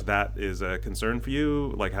how much that is a concern for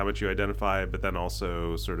you, how much you identify, but then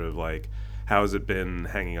also sort of how has it been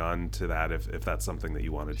hanging on to that if that's something that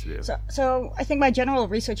you wanted to do? So I think my general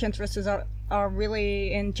research interests are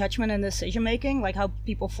really in judgment and decision making, how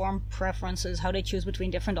people form preferences, how they choose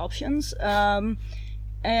between different options.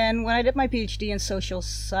 And when I did my PhD in social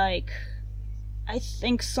psych, I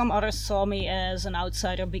think some others saw me as an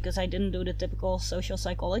outsider because I didn't do the typical social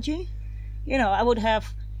psychology. I would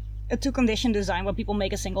have a two-condition design where people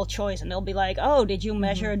make a single choice and they'll be like, oh, did you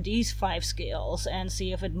measure these 5 scales and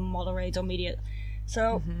see if it moderates or mediates?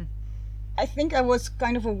 So I think I was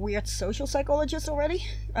kind of a weird social psychologist already.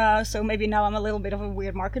 So maybe now I'm a little bit of a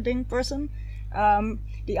weird marketing person.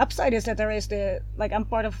 The upside is that I'm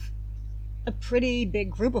part of a pretty big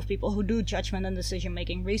group of people who do judgment and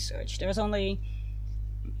decision-making research. There's only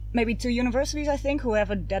maybe 2 universities, I think, who have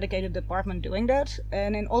a dedicated department doing that.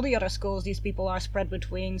 And in all the other schools, these people are spread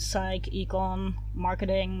between psych, econ,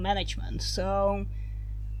 marketing, management. So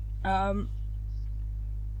when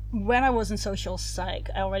I was in social psych,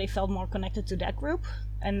 I already felt more connected to that group.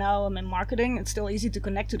 And now I'm in marketing. It's still easy to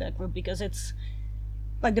connect to that group because it's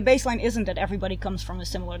like the baseline isn't that everybody comes from a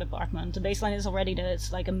similar department. The baseline is already that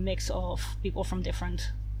it's like a mix of people from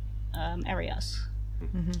different areas.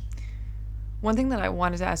 One thing that I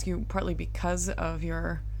wanted to ask you, partly because of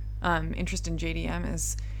your interest in JDM,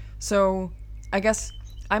 is, so I guess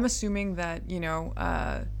I'm assuming that,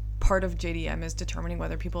 part of JDM is determining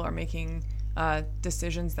whether people are making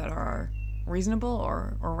decisions that are reasonable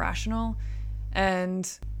or rational. And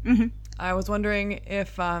I was wondering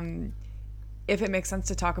if it makes sense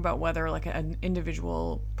to talk about whether like an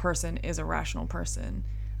individual person is a rational person.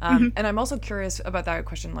 And I'm also curious about that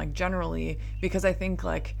question, like generally, because I think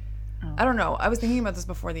like, I don't know, I was thinking about this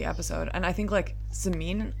before the episode, and I think like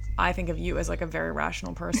Samin, I think of you as like a very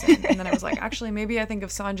rational person. And then I was like, actually, maybe I think of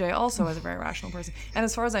Sanjay also as a very rational person. And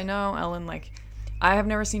as far as I know, Ellen, like, I have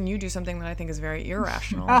never seen you do something that I think is very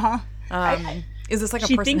irrational. Is this like a personality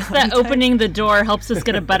She thinks that type? opening the door helps us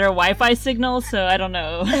get a better Wi-Fi signal, so I don't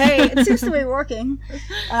know. Hey, it seems to be working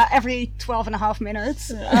every 12 and a half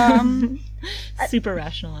minutes. Super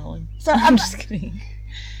rational, Ellen. So I'm Just kidding.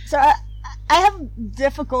 So I have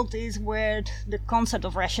difficulties with the concept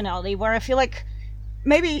of rationality, where I feel like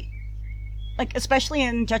maybe, like especially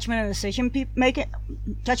in judgment and decision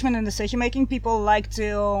making, people like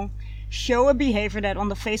to show a behavior that on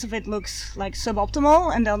the face of it looks like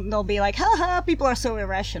suboptimal, and they'll be like, haha, people are so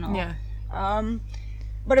irrational. Yeah.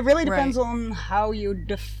 But it really depends on how you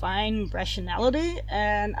define rationality,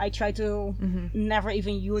 and I try to never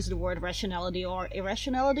even use the word rationality or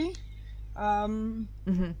irrationality.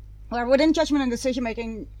 Where within judgment and decision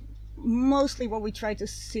making, mostly what we try to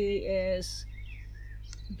see is,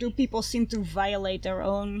 do people seem to violate their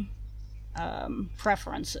own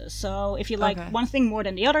preferences? So if you like one thing more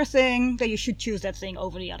than the other thing, then you should choose that thing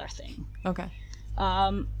over the other thing. Okay.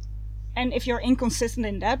 And if you're inconsistent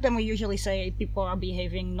in that, then we usually say people are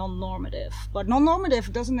behaving non-normative. But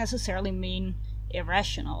non-normative doesn't necessarily mean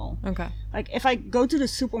irrational. Okay. Like if I go to the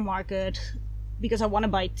supermarket because I want to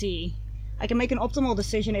buy tea, I can make an optimal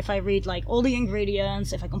decision if I read like all the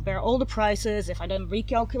ingredients, if I compare all the prices, if I then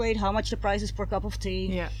recalculate how much the price is per cup of tea.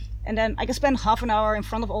 Yeah. And then I can spend half an hour in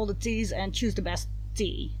front of all the teas and choose the best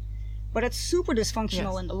tea. But it's super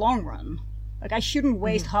dysfunctional in the long run. Like I shouldn't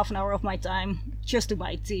waste half an hour of my time just to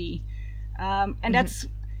buy tea. And that's,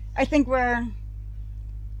 I think, where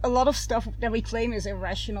a lot of stuff that we claim is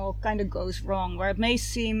irrational kind of goes wrong, where it may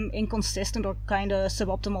seem inconsistent or kind of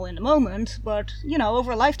suboptimal in the moment, but,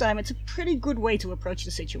 over a lifetime, it's a pretty good way to approach the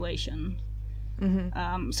situation.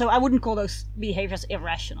 So I wouldn't call those behaviors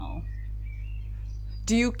irrational.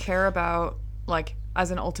 Do you care about, like, as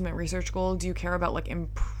an ultimate research goal, do you care about, like,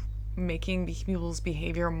 making people's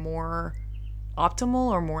behavior more optimal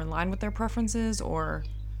or more in line with their preferences, or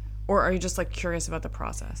are you just, like, curious about the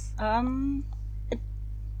process?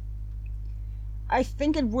 I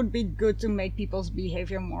think it would be good to make people's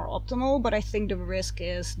behavior more optimal, but I think the risk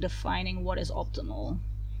is defining what is optimal.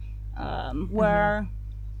 Where,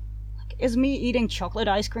 like, is me eating chocolate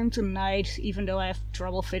ice cream tonight, even though I have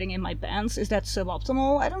trouble fitting in my pants, is that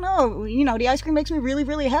suboptimal? I don't know. The ice cream makes me really,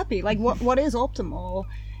 really happy. Like, what is optimal?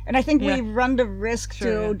 And I think we run the risk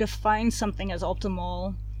to define something as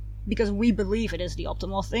optimal because we believe it is the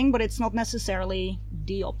optimal thing, but it's not necessarily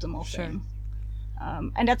the optimal thing.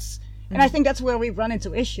 And that's... And I think that's where we run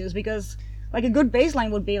into issues, because like a good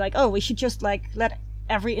baseline would be like, oh, we should just like let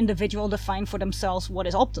every individual define for themselves what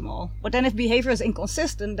is optimal. But then if behavior is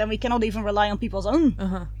inconsistent, then we cannot even rely on people's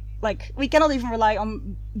own. Like we cannot even rely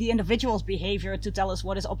on the individual's behavior to tell us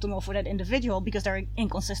what is optimal for that individual, because they're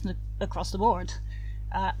inconsistent across the board.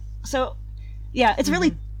 So yeah, it's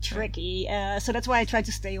really tricky. So that's why I try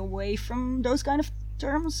to stay away from those kind of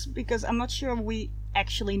terms, because I'm not sure we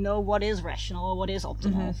actually know what is rational or what is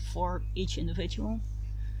optimal for each individual.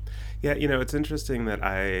 Yeah, it's interesting that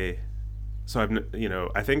I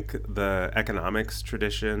think the economics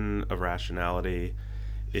tradition of rationality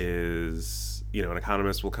is, an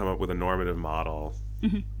economist will come up with a normative model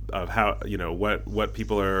of how, what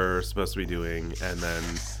people are supposed to be doing, and then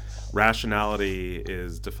rationality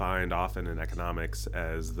is defined often in economics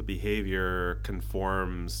as the behavior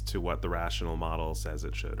conforms to what the rational model says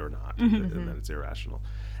it should or not, and that it's irrational.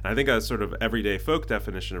 And I think a sort of everyday folk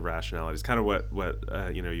definition of rationality is kind of what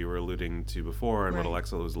you were alluding to before, and what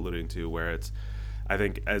Alexa was alluding to, where it's, I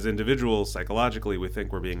think, as individuals, psychologically, we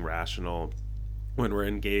think we're being rational when we're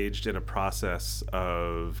engaged in a process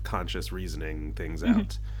of conscious reasoning things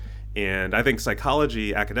out. And I think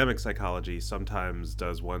psychology, academic psychology, sometimes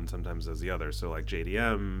does one, sometimes does the other. So like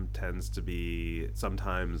JDM tends to be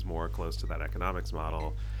sometimes more close to that economics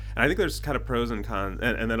model. And I think there's kind of pros and cons,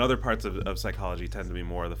 and then other parts of psychology tend to be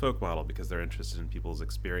more the folk model, because they're interested in people's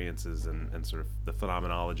experiences and sort of the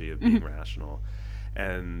phenomenology of being rational.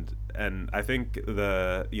 And I think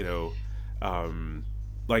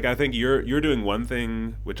I think you're doing one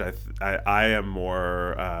thing which I am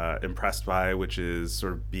more impressed by, which is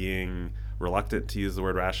sort of being reluctant to use the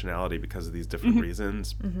word rationality because of these different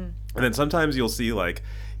reasons. And then sometimes you'll see like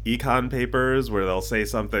econ papers where they'll say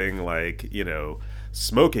something like,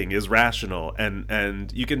 smoking is rational,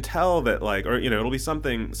 and you can tell that, like, or it'll be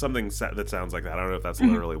something that sounds like that. I don't know if that's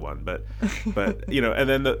literally one, but and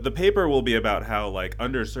then the paper will be about how, like,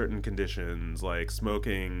 under certain conditions, like,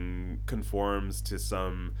 smoking conforms to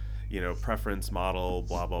some preference model,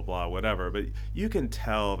 blah blah blah, whatever. But you can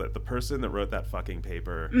tell that the person that wrote that fucking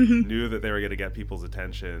paper knew that they were going to get people's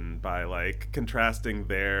attention by, like, contrasting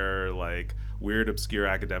their, like, weird obscure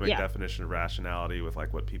academic definition of rationality with,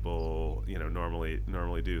 like, what people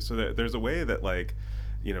normally do. So there's a way that, like,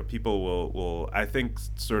 people will I think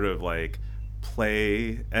sort of like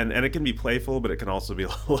play, and it can be playful, but it can also be a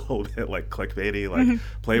little bit like clickbaity, like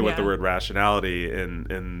play with the word rationality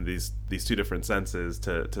in these two different senses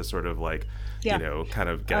to sort of like kind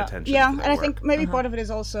of get attention. And I think maybe part of it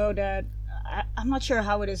is also that I'm not sure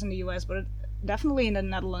how it is in the US, but definitely in the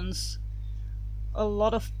Netherlands, a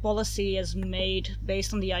lot of policy is made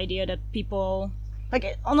based on the idea that people,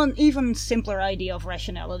 like, on an even simpler idea of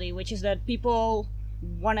rationality, which is that people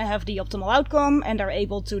want to have the optimal outcome and are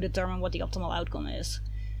able to determine what the optimal outcome is.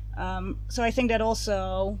 So I think that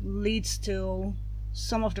also leads to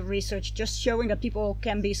some of the research just showing that people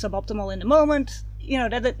can be suboptimal in the moment,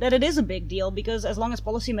 that it is a big deal, because as long as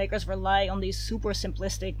policymakers rely on these super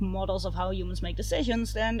simplistic models of how humans make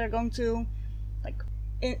decisions, then they're going to, like,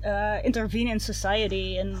 intervene in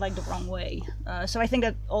society in, like, the wrong way. So I think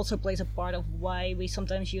that also plays a part of why we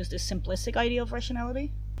sometimes use this simplistic idea of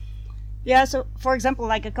rationality. Yeah, so for example,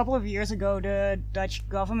 like a couple of years ago, the Dutch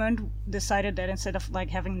government decided that instead of,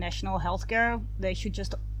 like, having national healthcare, they should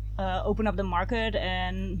just open up the market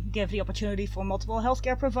and give the opportunity for multiple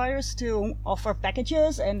healthcare providers to offer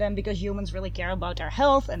packages, and then because humans really care about their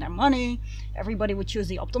health and their money, everybody would choose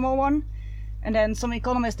the optimal one. And then some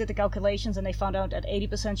economists did the calculations and they found out that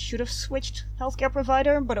 80% should have switched healthcare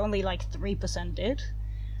provider, but only like 3% did.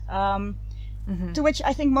 To which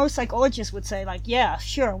I think most psychologists would say, like, yeah,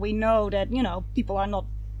 sure, we know that, people are not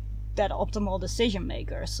that optimal decision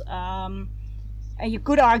makers. And you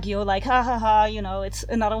could argue, like, it's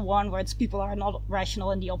another one where it's people are not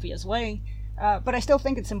rational in the obvious way. But I still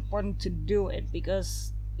think it's important to do it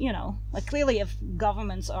because, like, clearly if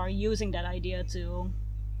governments are using that idea to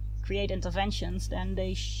create interventions, then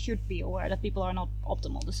they should be aware that people are not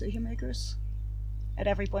optimal decision makers at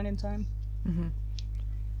every point in time.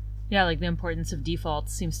 Yeah, like the importance of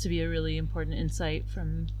defaults seems to be a really important insight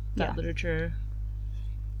from that literature.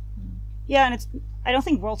 Yeah, and I don't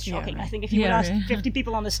think world shocking. right. I think if you would ask 50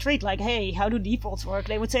 people on the street, like, hey, how do defaults work?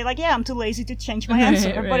 They would say, like, yeah, I'm too lazy to change my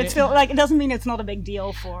answer. But it's still, like, it doesn't mean it's not a big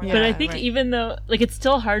deal for... But I think even though, like, it's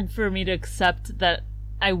still hard for me to accept that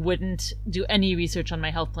I wouldn't do any research on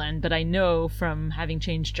my health plan, but I know from having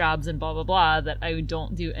changed jobs and blah, blah, blah, that I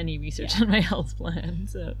don't do any research on my health plan.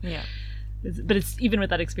 So but it's even with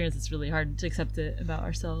that experience, it's really hard to accept it about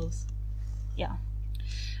ourselves. Yeah.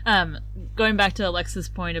 Going back to Alexa's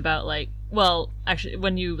point about, like, well, actually,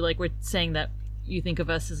 when you, like, were saying that you think of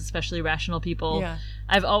us as especially rational people,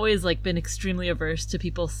 I've always, like, been extremely averse to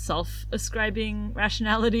people self-ascribing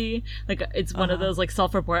rationality. Like, it's one of those, like,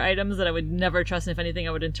 self-report items that I would never trust, and if anything,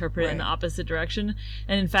 I would interpret in the opposite direction.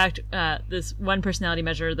 And in fact, this one personality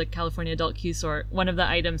measure, the California Adult Q-Sort, one of the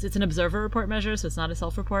items, it's an observer report measure, so it's not a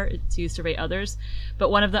self-report, it's used to rate others, but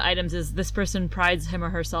one of the items is this person prides him or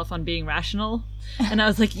herself on being rational. And I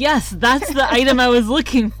was like, yes, that's the item I was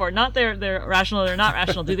looking for, not they're rational or not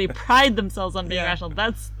rational. Do they pride themselves on being rational?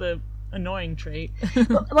 That's the annoying trait.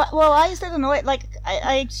 well, why is that annoying? Like,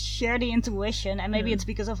 I share the intuition, and maybe it's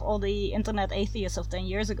because of all the internet atheists of 10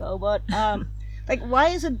 years ago, but like, why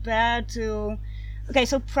is it bad to... Okay,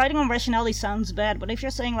 so priding on rationality sounds bad, but if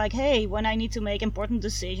you're saying, like, hey, when I need to make important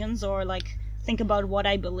decisions, or, like, think about what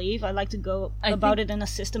I believe. I like to go about it in a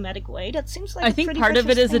systematic way. That seems like I think pretty part of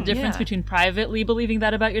it is a thing. difference between privately believing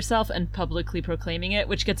that about yourself and publicly proclaiming it,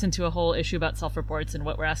 which gets into a whole issue about self-reports and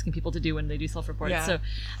what we're asking people to do when they do self-reports. Yeah. So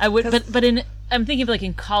I would, I'm thinking of like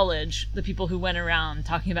in college, the people who went around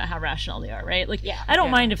talking about how rational they are, right? Like, I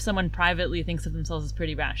don't mind if someone privately thinks of themselves as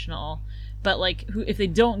pretty rational, but like if they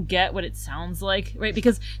don't get what it sounds like, right?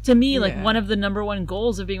 Because to me, like one of the number one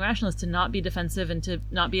goals of being rational is to not be defensive and to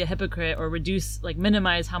not be a hypocrite or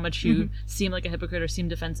minimize how much you seem like a hypocrite or seem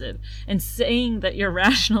defensive. And saying that you're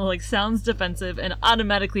rational like sounds defensive and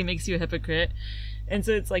automatically makes you a hypocrite. And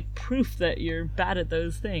so it's like proof that you're bad at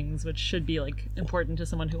those things, which should be like important to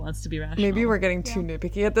someone who wants to be rational. Maybe we're getting too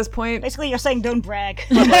nitpicky at this point. Basically, you're saying don't brag.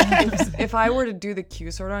 If I were to do the Q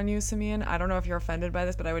sort on you, Simeon, I don't know if you're offended by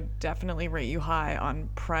this, but I would definitely rate you high on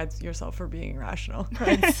pride yourself for being rational.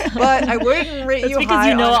 But I wouldn't rate you high on because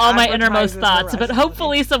you know all my innermost advertises thoughts, but irrationality.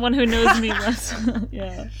 hopefully someone who knows me less.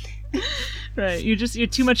 Yeah. Right, you're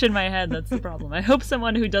too much in my head. That's the problem. I hope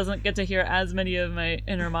someone who doesn't get to hear as many of my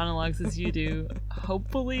inner monologues as you do,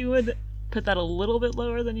 hopefully would put that a little bit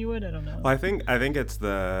lower than you would. I don't know. Well, I think it's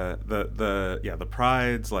the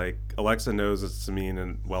prides. Like Alexa knows Samin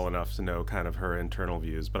and well enough to know kind of her internal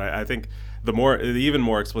views, but I think the even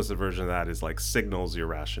more explicit version of that is like signals your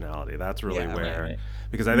rationality. That's really where. Right.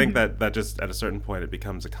 Because I think that just at a certain point it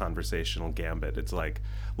becomes a conversational gambit. It's like,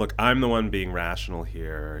 look, I'm the one being rational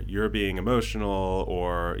here. You're being emotional,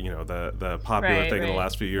 or the popular thing in the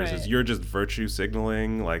last few years is you're just virtue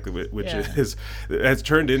signaling, like which has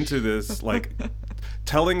turned into this like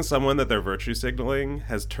telling someone that they're virtue signaling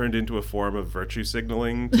has turned into a form of virtue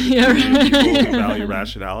signaling to people who value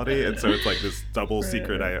rationality, and so it's like this double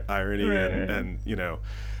secret irony, but no,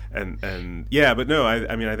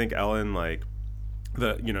 I mean I think Ellen like.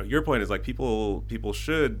 Your point is like people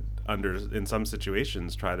should in some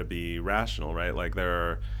situations try to be rational, right? Like there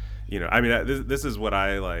are, I mean this is what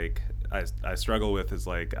I like. I struggle with is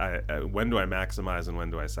like when do I maximize and when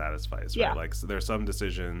do I satisfy? Right? Like so there's some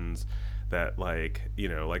decisions that like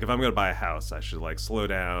like if I'm going to buy a house, I should like slow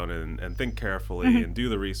down and think carefully and do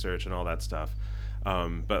the research and all that stuff.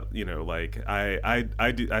 But like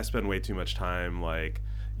I spend way too much time like.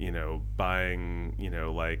 Buying,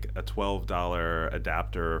 like a $12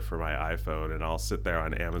 adapter for my iPhone, and I'll sit there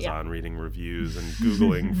on Amazon reading reviews and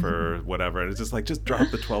Googling for whatever. And it's just like, just drop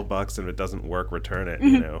the $12 and if it doesn't work, return it,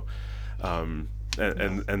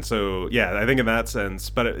 And so, I think in that sense,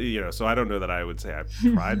 but so I don't know that I would say I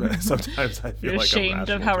pride, but sometimes I feel You're like ashamed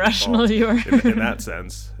I'm of how rational you are. in that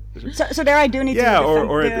sense. So there I do need to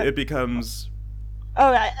defend it becomes...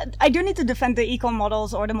 Oh, I do need to defend the econ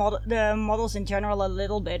models or the models in general a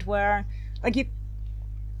little bit, where like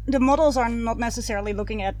the models are not necessarily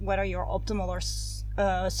looking at whether you're optimal or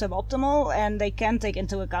suboptimal, and they can take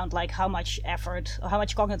into account like how much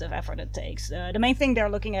cognitive effort it takes. The main thing they're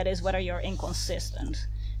looking at is whether you're inconsistent.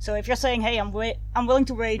 So if you're saying, hey, I'm willing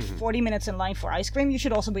to wait 40 minutes in line for ice cream, you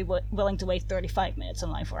should also be willing to wait 35 minutes in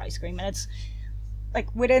line for ice cream, and it's like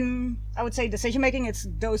within, I would say, decision making, it's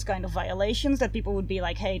those kind of violations that people would be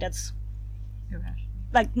like, hey, that's irrational,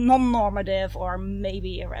 like non-normative or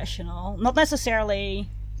maybe irrational. Not necessarily,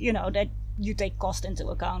 that you take cost into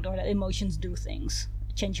account or that emotions do things,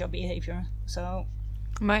 change your behavior. So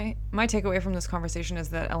my takeaway from this conversation is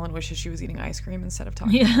that Ellen wishes she was eating ice cream instead of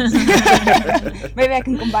talking. Maybe I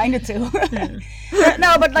can combine the two.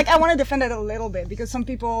 No, but like I want to defend it a little bit, because some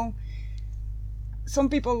people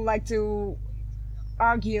like to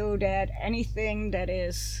argue that anything that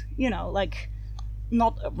is, like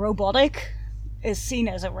not robotic is seen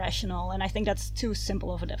as irrational, and I think that's too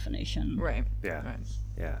simple of a definition. Right. Yeah. Right.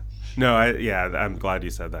 Yeah. No, I'm glad you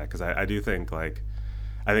said that, because I do think like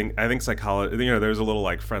I think psychology, there's a little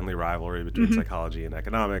like friendly rivalry between psychology and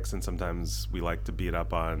economics, and sometimes we like to beat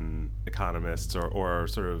up on economists or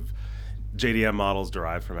sort of JDM models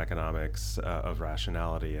derived from economics of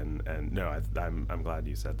rationality, and no, I'm glad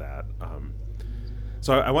you said that.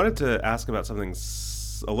 So I wanted to ask about something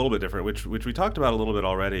a little bit different, which we talked about a little bit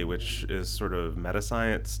already, which is sort of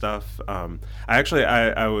meta-science stuff.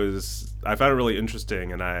 I found it really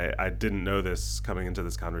interesting, and I didn't know this coming into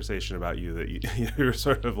this conversation about you, that you're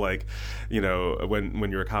sort of like,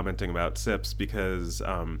 when you were commenting about SIPs, because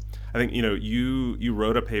I think you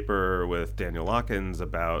wrote a paper with Daniel Lockins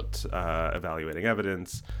about evaluating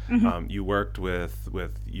evidence. You worked with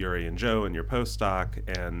Yuri and Joe in your postdoc,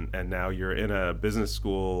 and now you're in a business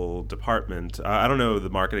school department. I don't know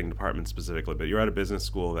the marketing department specifically, but you're at a business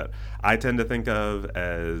school that I tend to think of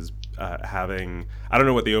as having, I don't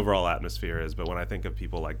know what the overall atmosphere is, but when I think of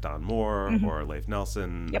people like Don Moore or Leif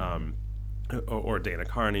Nelson, or Dana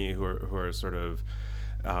Carney, who are sort of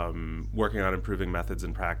working on improving methods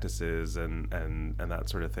and practices and that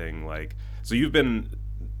sort of thing. Like, so you've been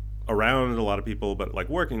around a lot of people, but like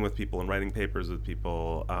working with people and writing papers with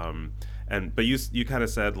people. But you kind of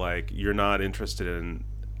said like you're not interested in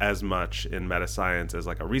as much in meta science as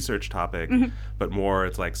like a research topic, but more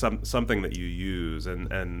it's like something that you use.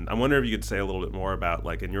 And I wonder if you could say a little bit more about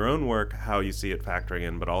like in your own work how you see it factoring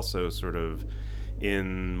in, but also sort of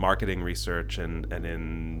in marketing research and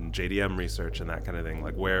in JDM research and that kind of thing.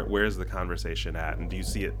 Like where's the conversation at, and do you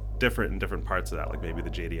see it different in different parts of that? Like maybe the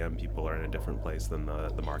JDM people are in a different place than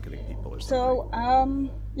the marketing people or something.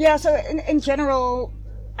 So in general,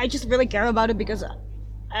 I just really care about it because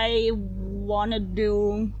I want to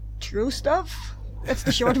do true stuff. That's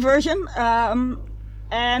the short version.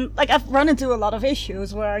 And like I've run into a lot of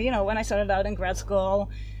issues where, you know, when I started out in grad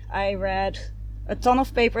school, I read a ton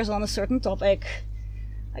of papers on a certain topic.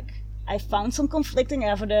 Like I found some conflicting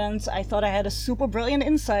evidence. I thought I had a super brilliant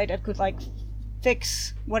insight that could like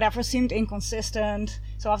fix whatever seemed inconsistent.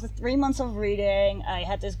 So after 3 months of reading, I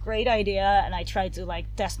had this great idea and I tried to like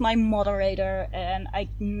test my moderator, and I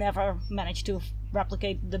never managed to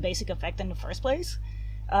replicate the basic effect in the first place.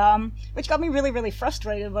 Which got me really, really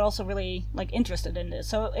frustrated, but also really like interested in this.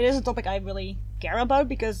 So it is a topic I really care about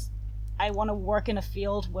because I want to work in a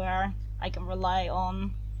field where I can rely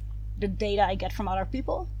on the data I get from other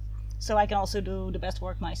people, so I can also do the best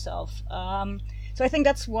work myself. So I think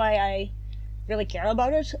that's why I really care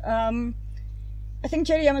about it. I think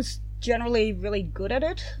JDM is generally really good at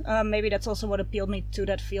it. Maybe that's also what appealed me to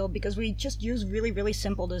that field, because we just use really, really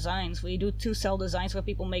simple designs. We do 2-cell designs where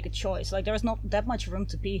people make a choice. Like there's not that much room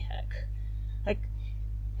to p-hack. Like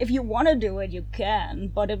if you want to do it, you can,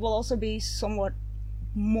 but it will also be somewhat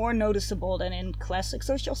more noticeable than in classic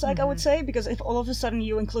social psych, I would say, because if all of a sudden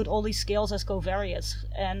you include all these scales as covariates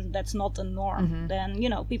and that's not the norm, then, you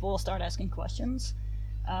know, people will start asking questions.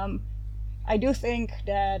 I do think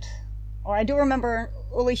that, or I do remember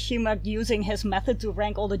Uli Schimak using his method to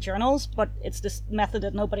rank all the journals, but it's this method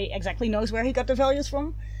that nobody exactly knows where he got the values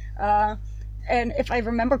from. And if I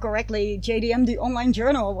remember correctly, JDM, the online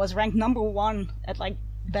journal, was ranked #1 at like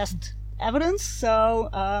best evidence. So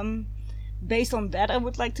based on that, I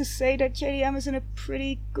would like to say that JDM is in a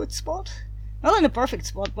pretty good spot. Not in a perfect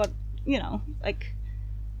spot, but, you know, like,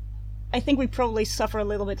 I think we probably suffer a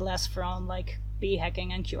little bit less from, like,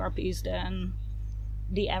 p-hacking and QRPs than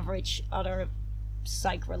the average other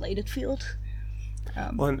psych-related field.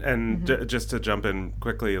 Just to jump in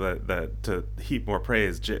quickly, that to heap more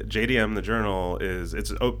praise, JDM, the journal,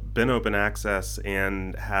 it's been open access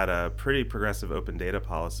and had a pretty progressive open data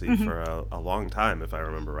policy for a long time, if I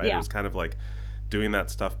remember right. Yeah. It was kind of like doing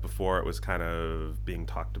that stuff before it was kind of being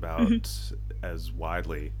talked about as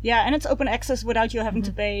widely. Yeah, and it's open access without you having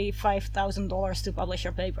to pay $5,000 to publish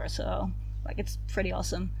your paper, so like it's pretty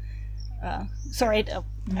awesome. Sorry,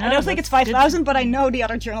 I don't think it's 5,000, but I know the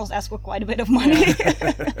other journals ask for quite a bit of money.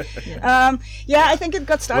 I think it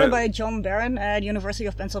got started by John Barron at University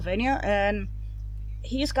of Pennsylvania, and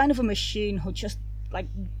he's kind of a machine who just like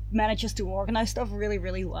manages to organize stuff really,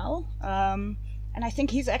 really well. And I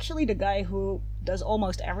think he's actually the guy who does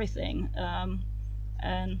almost everything,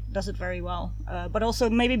 and does it very well. But also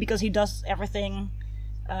maybe because he does everything,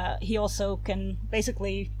 he also can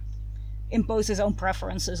basically impose his own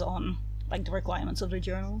preferences on like the requirements of the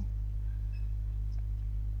journal.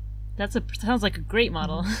 Sounds like a great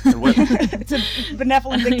model. It's a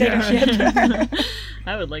benevolent dictatorship.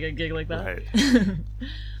 I would like a gig like that. Right.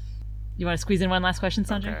 You want to squeeze in one last question,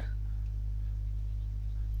 Sanjay?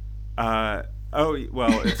 Okay.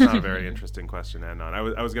 It's not a very interesting question, Adnan.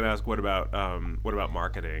 I was going to ask what about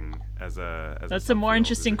marketing as a That's a more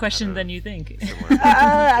interesting question than you think.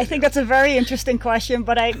 I think that's a very interesting question,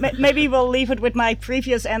 but maybe we'll leave it with my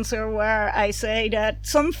previous answer, where I say that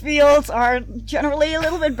some fields are generally a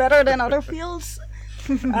little bit better than other fields.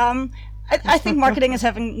 I think marketing is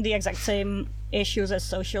having the exact same issues as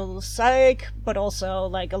social psych, but also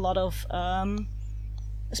like a lot of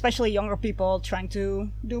especially younger people trying to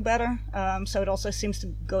do better. So it also seems to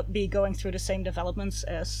be going through the same developments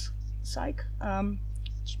as psych,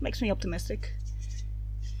 which makes me optimistic.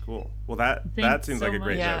 Cool. Well, that seems like a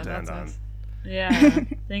great note to end on. Nice. Yeah.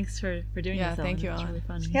 Thanks for doing this. Thank you, Ellen. Ellen. It's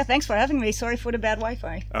really fun. Yeah, thanks for having me. Sorry for the bad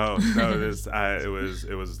Wi-Fi. Oh no,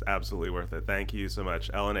 it was absolutely worth it. Thank you so much,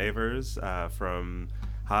 Ellen Avers from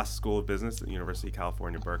Haas School of Business at the University of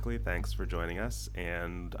California, Berkeley. Thanks for joining us,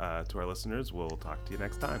 and to our listeners, we'll talk to you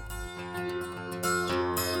next time.